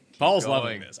 Paul's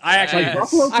loving this. I actually,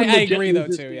 I agree though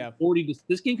too. Yeah,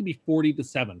 this game could be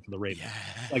 40-7 for the Ravens.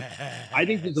 Yes. Like, I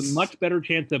think there's a much better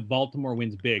chance that Baltimore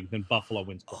wins big than Buffalo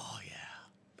wins big. Oh yeah,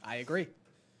 I agree.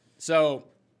 So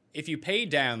if you pay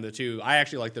down the 2, I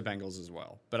actually like the Bengals as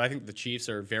well, but I think the Chiefs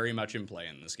are very much in play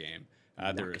in this game.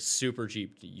 They're super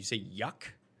cheap. You say yuck?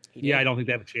 Yeah, I don't think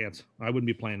they have a chance. I wouldn't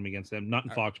be playing them against them. Not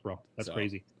in Foxborough. That's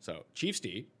crazy. So Chiefs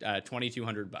D,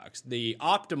 $2,200. The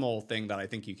optimal thing that I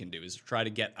think you can do is try to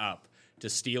get up to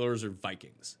Steelers or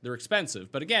Vikings. They're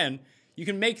expensive, but again, you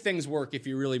can make things work if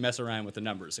you really mess around with the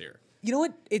numbers here. You know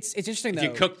what? It's interesting though.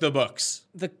 If you cook the books.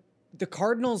 The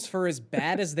Cardinals, for as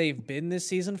bad as they've been this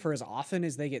season, for as often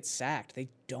as they get sacked, they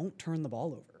don't turn the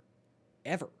ball over,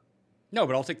 ever. No,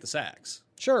 but I'll take the sacks.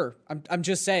 Sure, I'm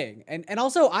just saying, and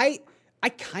also I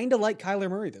kind of like Kyler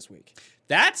Murray this week.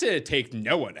 That's a take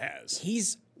no one has.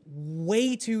 He's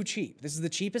way too cheap. This is the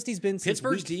cheapest he's been since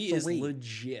Pittsburgh's week D 3. is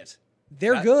legit.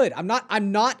 They're good. I'm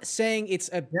not saying it's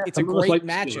a great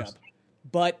matchup,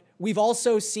 but we've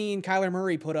also seen Kyler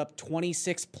Murray put up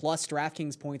 26 plus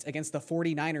DraftKings points against the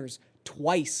 49ers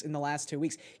twice in the last 2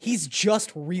 weeks. He's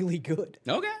just really good.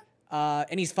 Okay.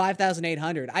 And he's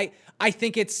 5,800. I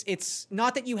think it's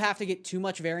not that you have to get too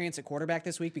much variance at quarterback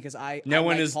this week because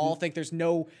Paul think there's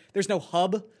no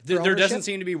hub. There doesn't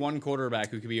seem to be one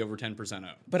quarterback who could be over 10% owned.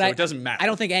 But so it doesn't matter. I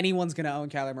don't think anyone's going to own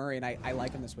Kyler Murray, and I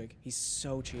like him this week. He's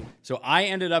so cheap. So I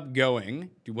ended up going.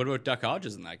 Dude, what about Duck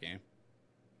Hodges in that game?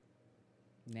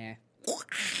 Nah. Oh,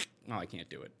 I can't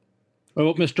do it. What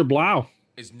about Mr. Blau?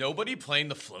 Is nobody playing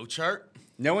the flow chart?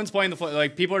 No one's playing the flow.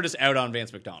 Like, people are just out on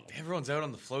Vance McDonald. Everyone's out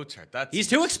on the flow chart. He's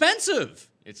too expensive.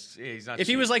 He's not. If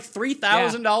cheap. he was like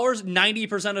 $3,000,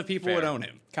 90% of people would own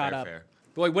him. Caught up. Fair.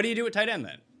 But like, what do you do at tight end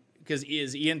then? Because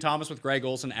is Ian Thomas with Greg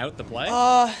Olsen out the play?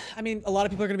 I mean, a lot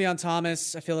of people are going to be on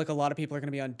Thomas. I feel like a lot of people are going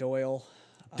to be on Doyle.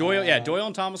 Doyle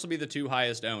and Thomas will be the 2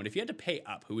 highest owned. If you had to pay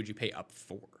up, who would you pay up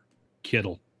for?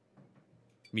 Kittle.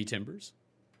 Me Timbers?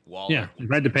 Waller. Yeah, if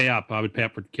I had to pay up, I would pay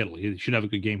up for Kittle. He should have a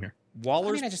good game here.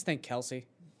 Waller's. I just think Kelsey.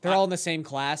 They're all in the same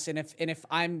class, and if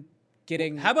I'm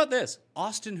getting, how about this?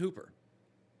 Austin Hooper.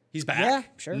 He's back. Yeah,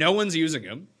 sure. No one's using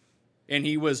him, and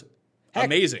he was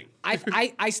amazing.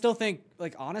 I still think,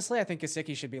 like, honestly, I think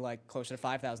Gesicki should be like closer to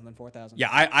 5,000 than 4,000. Yeah,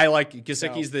 I like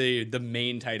Gesicki's the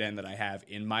main tight end that I have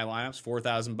in my lineups.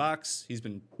 $4,000. He's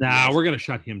been. Nah, we're gonna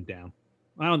shut him down.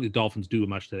 I don't think the Dolphins do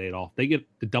much today at all. They get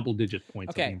the double-digit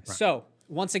points. Okay, so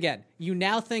once again, you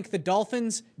now think the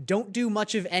Dolphins don't do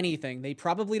much of anything. They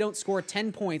probably don't score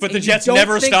 10 points. But the Jets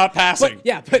never stop passing.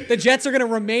 But the Jets are going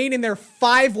to remain in their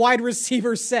 5 wide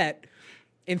receiver set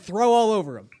and throw all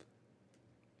over them.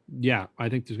 Yeah, I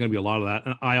think there's going to be a lot of that.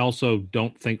 And I also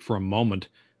don't think for a moment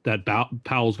that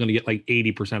Powell's going to get like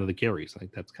 80% of the carries. I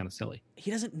think that's kind of silly. He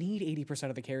doesn't need 80%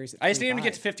 of the carries. I just need him to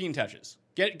get to 15 touches.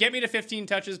 Get me to 15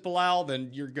 touches, Bilal, then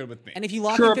you're good with me. And if you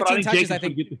lock in 15 touches, I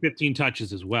think get to 15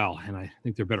 touches as well, and I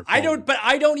think they're better. I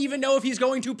don't even know if he's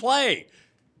going to play.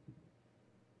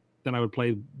 Then I would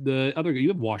play the other guy. You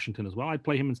have Washington as well. I'd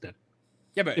play him instead.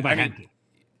 Yeah, but if I had to.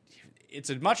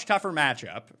 It's a much tougher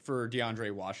matchup for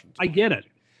DeAndre Washington. I get it.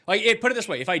 Like, put it this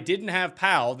way: if I didn't have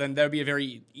Powell, then that would be a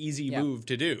very easy move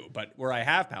to do. But where I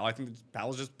have Powell, I think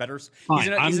Powell's just better.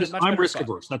 I'm risk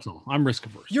averse. That's all. I'm risk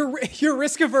averse. You're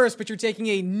risk averse, but you're taking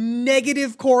a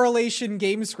negative correlation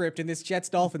game script in this Jets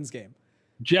Dolphins game.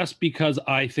 Just because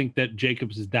I think that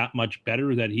Jacobs is that much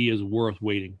better that he is worth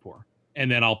waiting for, and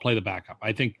then I'll play the backup.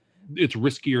 I think it's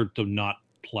riskier to not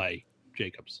play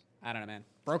Jacobs. I don't know,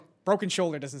 man. Broken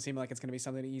shoulder doesn't seem like it's going to be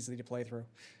something easy to play through.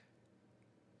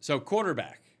 So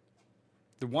quarterback.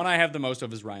 The one I have the most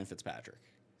of is Ryan Fitzpatrick.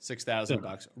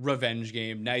 $6,000. Revenge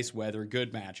game. Nice weather.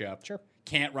 Good matchup. Sure.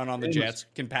 Can't run on the Jets.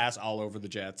 Can pass all over the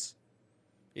Jets.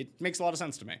 It makes a lot of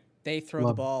sense to me. They throw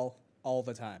the ball all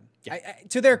the time. Yeah.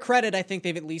 To their credit, I think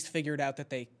they've at least figured out that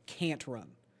they can't run.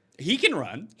 He can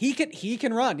run. He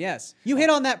can run, yes. You hit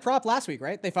on that prop last week,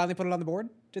 right? They finally put it on the board?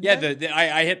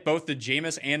 I hit both the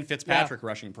Jameis and Fitzpatrick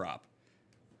rushing prop.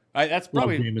 That's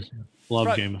probably... Love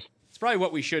Jameis. probably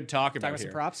what we should talk about Talk about some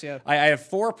here. props, yeah. I have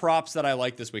 4 props that I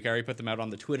like this week. I already put them out on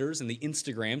the Twitters and the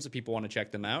Instagrams if people want to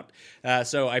check them out.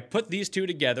 So I put these 2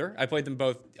 together. I played them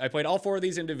both. I played all 4 of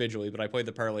these individually, but I played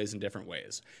the parlays in different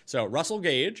ways. So Russell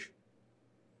Gage,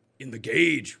 in the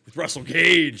Gage with Russell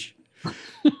Gage,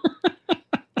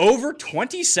 over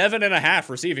 27.5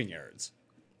 receiving yards.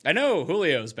 I know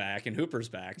Julio's back and Hooper's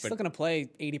back, He's but still going to play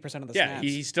 80% of the yeah, snaps.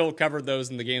 he still covered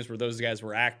those in the games where those guys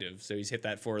were active. So he's hit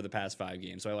that 4 of the past 5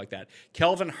 games. So I like that.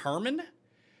 Kelvin Harmon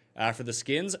for the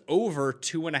Skins, over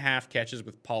 2.5 catches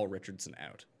with Paul Richardson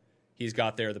out. He's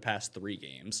got there the past 3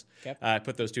 games. Okay.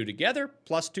 Put those 2 together,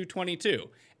 plus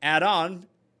 222. Add on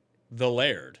the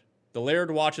Laird. The Laird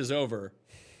watches over,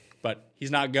 but he's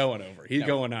not going over. He's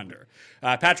going under.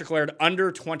 Patrick Laird,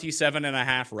 under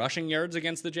 27.5 rushing yards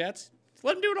against the Jets.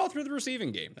 Let him do it all through the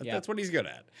receiving game. That's what he's good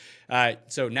at.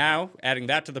 So now, adding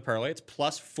that to the parlay, it's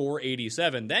plus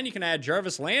 487. Then you can add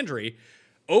Jarvis Landry,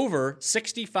 over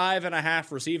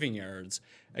 65.5 receiving yards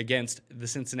against the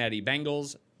Cincinnati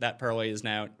Bengals. That parlay is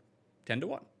now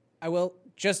 10-1. I will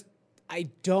just, I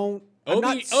don't.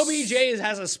 OBJ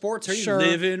has a sports hernia. Sure.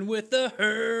 Living with the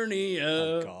hernia.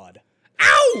 Oh, God.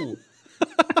 Ow!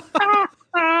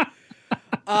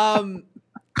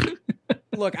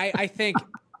 Look, I think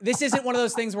this isn't one of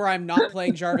those things where I'm not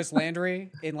playing Jarvis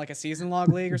Landry in like a season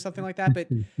log league or something like that, but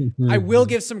I will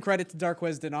give some credit to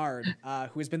Darqueze Dennard,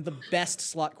 who has been the best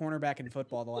slot cornerback in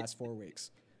football the last 4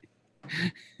 weeks.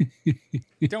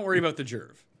 Don't worry about the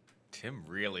Jerv. Tim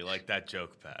really liked that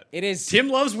joke, Pat. It is Tim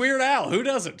loves Weird Al. Who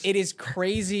doesn't? It is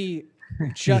crazy.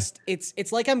 Just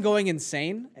it's like I'm going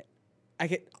insane.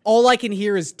 All I can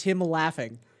hear is Tim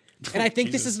laughing, and I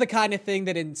think this is the kind of thing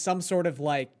that in some sort of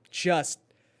like just.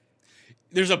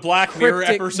 There's a Black Mirror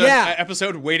Cryptic-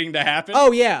 episode waiting to happen.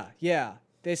 Oh yeah.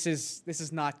 This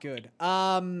is not good.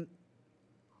 I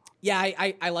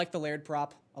like the Laird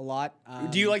prop a lot.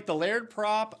 Do you like the Laird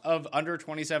prop of under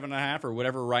 27.5 or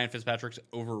whatever Ryan Fitzpatrick's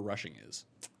over rushing is?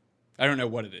 I don't know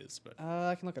what it is, but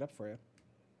I can look it up for you.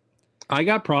 I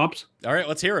got props. all right,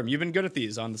 let's hear him. You've been good at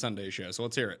these on the Sunday show, so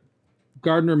let's hear it.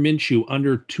 Gardner Minshew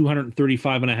under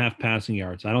 235.5 passing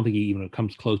yards. I don't think he even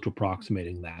comes close to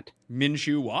approximating that.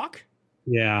 Minshew walk?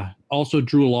 Yeah. Also,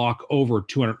 Drew Lock over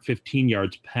 215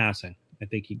 yards passing. I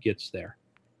think he gets there.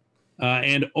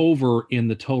 And over in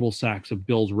the total sacks of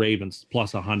Bills Ravens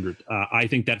plus 100. I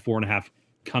think that 4.5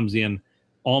 comes in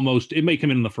almost. It may come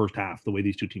in the first half the way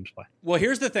these 2 teams play. Well,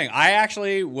 here's the thing. I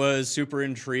actually was super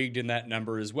intrigued in that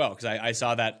number as well because I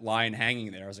saw that line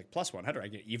hanging there. I was like, plus 100. I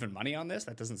get even money on this?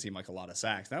 That doesn't seem like a lot of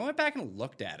sacks. Then I went back and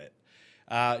looked at it.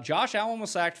 Josh Allen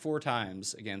was sacked 4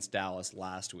 times against Dallas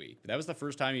last week. That was the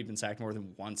first time he'd been sacked more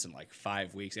than once in like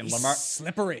 5 weeks. And He's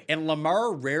slippery. And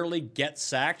Lamar rarely gets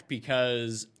sacked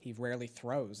because He rarely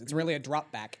throws. It's really a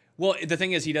drop back. well, the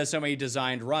thing is he does so many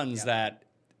designed runs that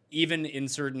even in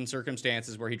certain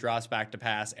circumstances where he drops back to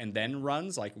pass and then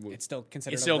runs, like It's still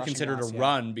considered it's still a rushing considered loss, a yeah.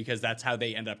 run because that's how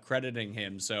they end up crediting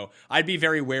him. So I'd be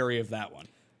very wary of that one.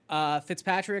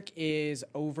 Fitzpatrick is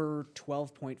over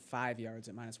 12.5 yards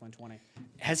at minus 120.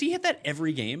 Has he hit that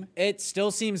every game? It still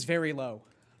seems very low.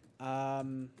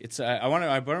 It's I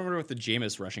wonder what the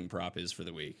Jameis rushing prop is for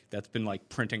the week. That's been like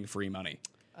printing free money.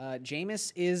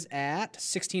 Jameis is at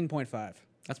 16.5.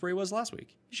 That's where he was last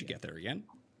week. He should get there again.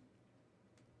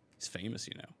 He's famous,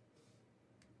 you know.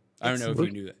 I don't know if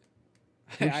you knew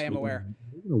that. I am aware.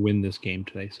 We're going to win this game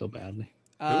today so badly.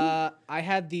 I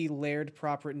had the Laird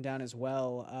prop written down as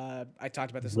well. I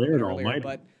talked about this a little Laird bit earlier,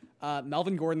 almighty. but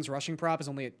Melvin Gordon's rushing prop is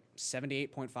only at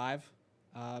 78.5.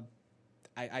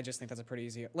 I just think that's a pretty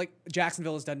easy. Like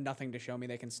Jacksonville has done nothing to show me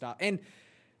they can stop, and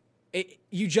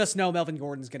you just know Melvin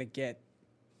Gordon's going to get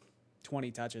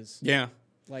 20 touches. Yeah.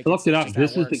 Like I looked it up. just how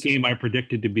This is the works. game I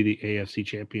predicted to be the AFC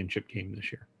Championship game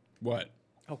this year. What?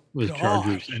 Oh, Was gosh.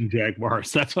 Chargers and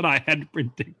Jaguars. That's what I had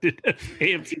predicted as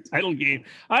AFC title game.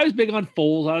 I was big on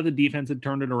Foles. Out of the defense had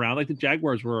turned it around. Like the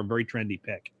Jaguars were a very trendy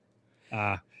pick.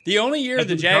 The only year That's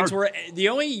the the Jags Chargers. were the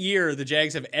only year the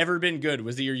Jags have ever been good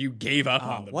was the year you gave up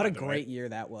on them. What by a the way. great year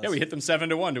that was. Yeah, we hit them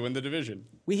 7-1 to win the division.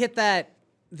 We hit that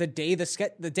the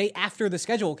day after the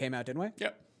schedule came out, didn't we?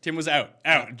 Yep. Tim was out.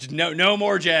 No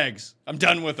more Jags. I'm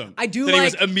done with them. I do then he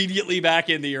was like- immediately back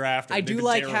in the year after. I They've do been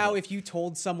like terrible. how if you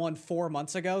told someone 4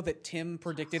 months ago that Tim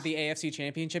predicted the AFC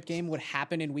Championship game would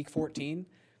happen in Week 14,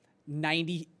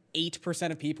 98%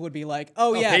 of people would be like,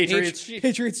 "Oh yeah, Patriots, Chiefs."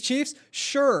 Patriots Chiefs,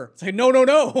 sure." It's like,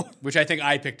 no. Which I think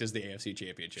I picked as the AFC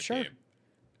Championship Sure. game.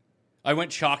 I went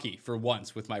chalky for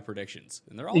once with my predictions,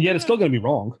 and they're all. And yet it's still going to be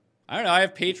wrong. I don't know. I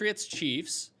have Patriots,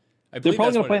 Chiefs. I They're believe probably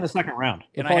that's going to what play it in the is. second round.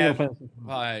 They're And I probably have, gonna play in the second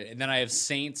round. and then I have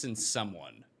Saints and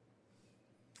someone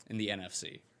in the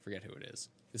NFC. Forget who it is.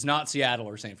 It's not Seattle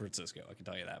or San Francisco. I can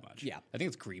tell you that much. Yeah. I think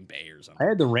it's Green Bay or something. I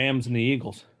had the Rams and the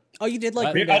Eagles. Oh, you did like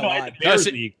What? Green Bay I a know, I lot. had the Bears so-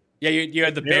 and the Eagles. Yeah, you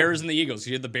had the Yeah. Bears and the Eagles.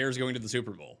 You had the Bears going to the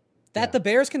Super Bowl. That the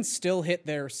Bears can still hit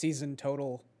their season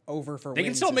total over for They can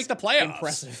wins still is make the playoffs.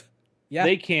 Impressive. Yeah.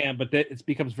 They can, but it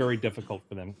becomes very difficult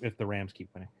for them if the Rams keep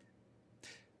winning.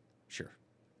 Sure.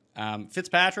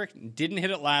 Fitzpatrick didn't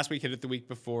hit it last week, hit it the week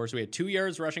before. So we had 2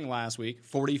 yards rushing last week,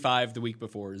 45 the week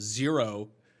before, 0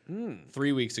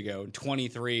 3 weeks ago,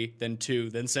 23, then 2,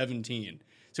 then 17.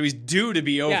 So he's due to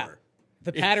be over. Yeah.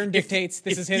 The pattern dictates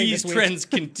this is hitting these this week. trends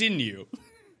continue.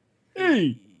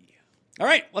 Hey. All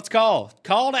right, let's call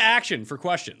to action for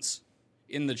questions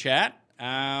in the chat.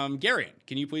 Garion,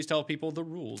 can you please tell people the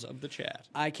rules of the chat?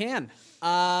 I can.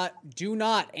 Do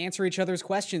not answer each other's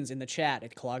questions in the chat.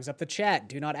 It clogs up the chat.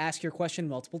 Do not ask your question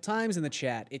multiple times in the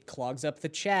chat. It clogs up the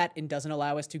chat and doesn't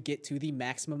allow us to get to the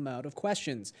maximum amount of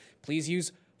questions. Please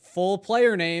use full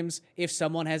player names if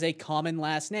someone has a common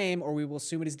last name, or we will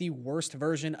assume it is the worst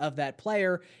version of that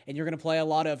player, and you're going to play a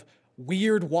lot of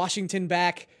weird Washington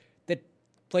back that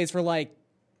plays for like,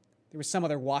 there was some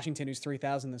other Washington who's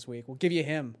 3,000 this week. We'll give you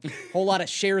him. Whole lot of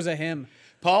shares of him.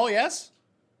 Paul, yes?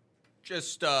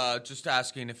 Just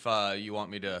asking if you want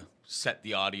me to set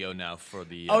the audio now for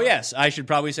the. Oh, yes. I should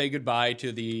probably say goodbye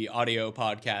to the audio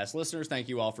podcast listeners. Thank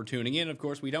you all for tuning in. Of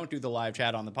course, we don't do the live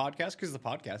chat on the podcast because the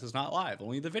podcast is not live.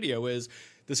 Only the video is.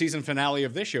 The season finale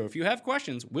of this show, if you have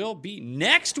questions, will be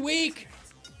next week.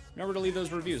 Remember to leave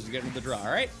those reviews to get into the draw,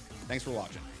 all right? Thanks for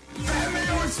watching.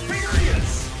 Batman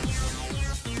Experience!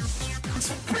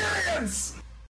 Experience!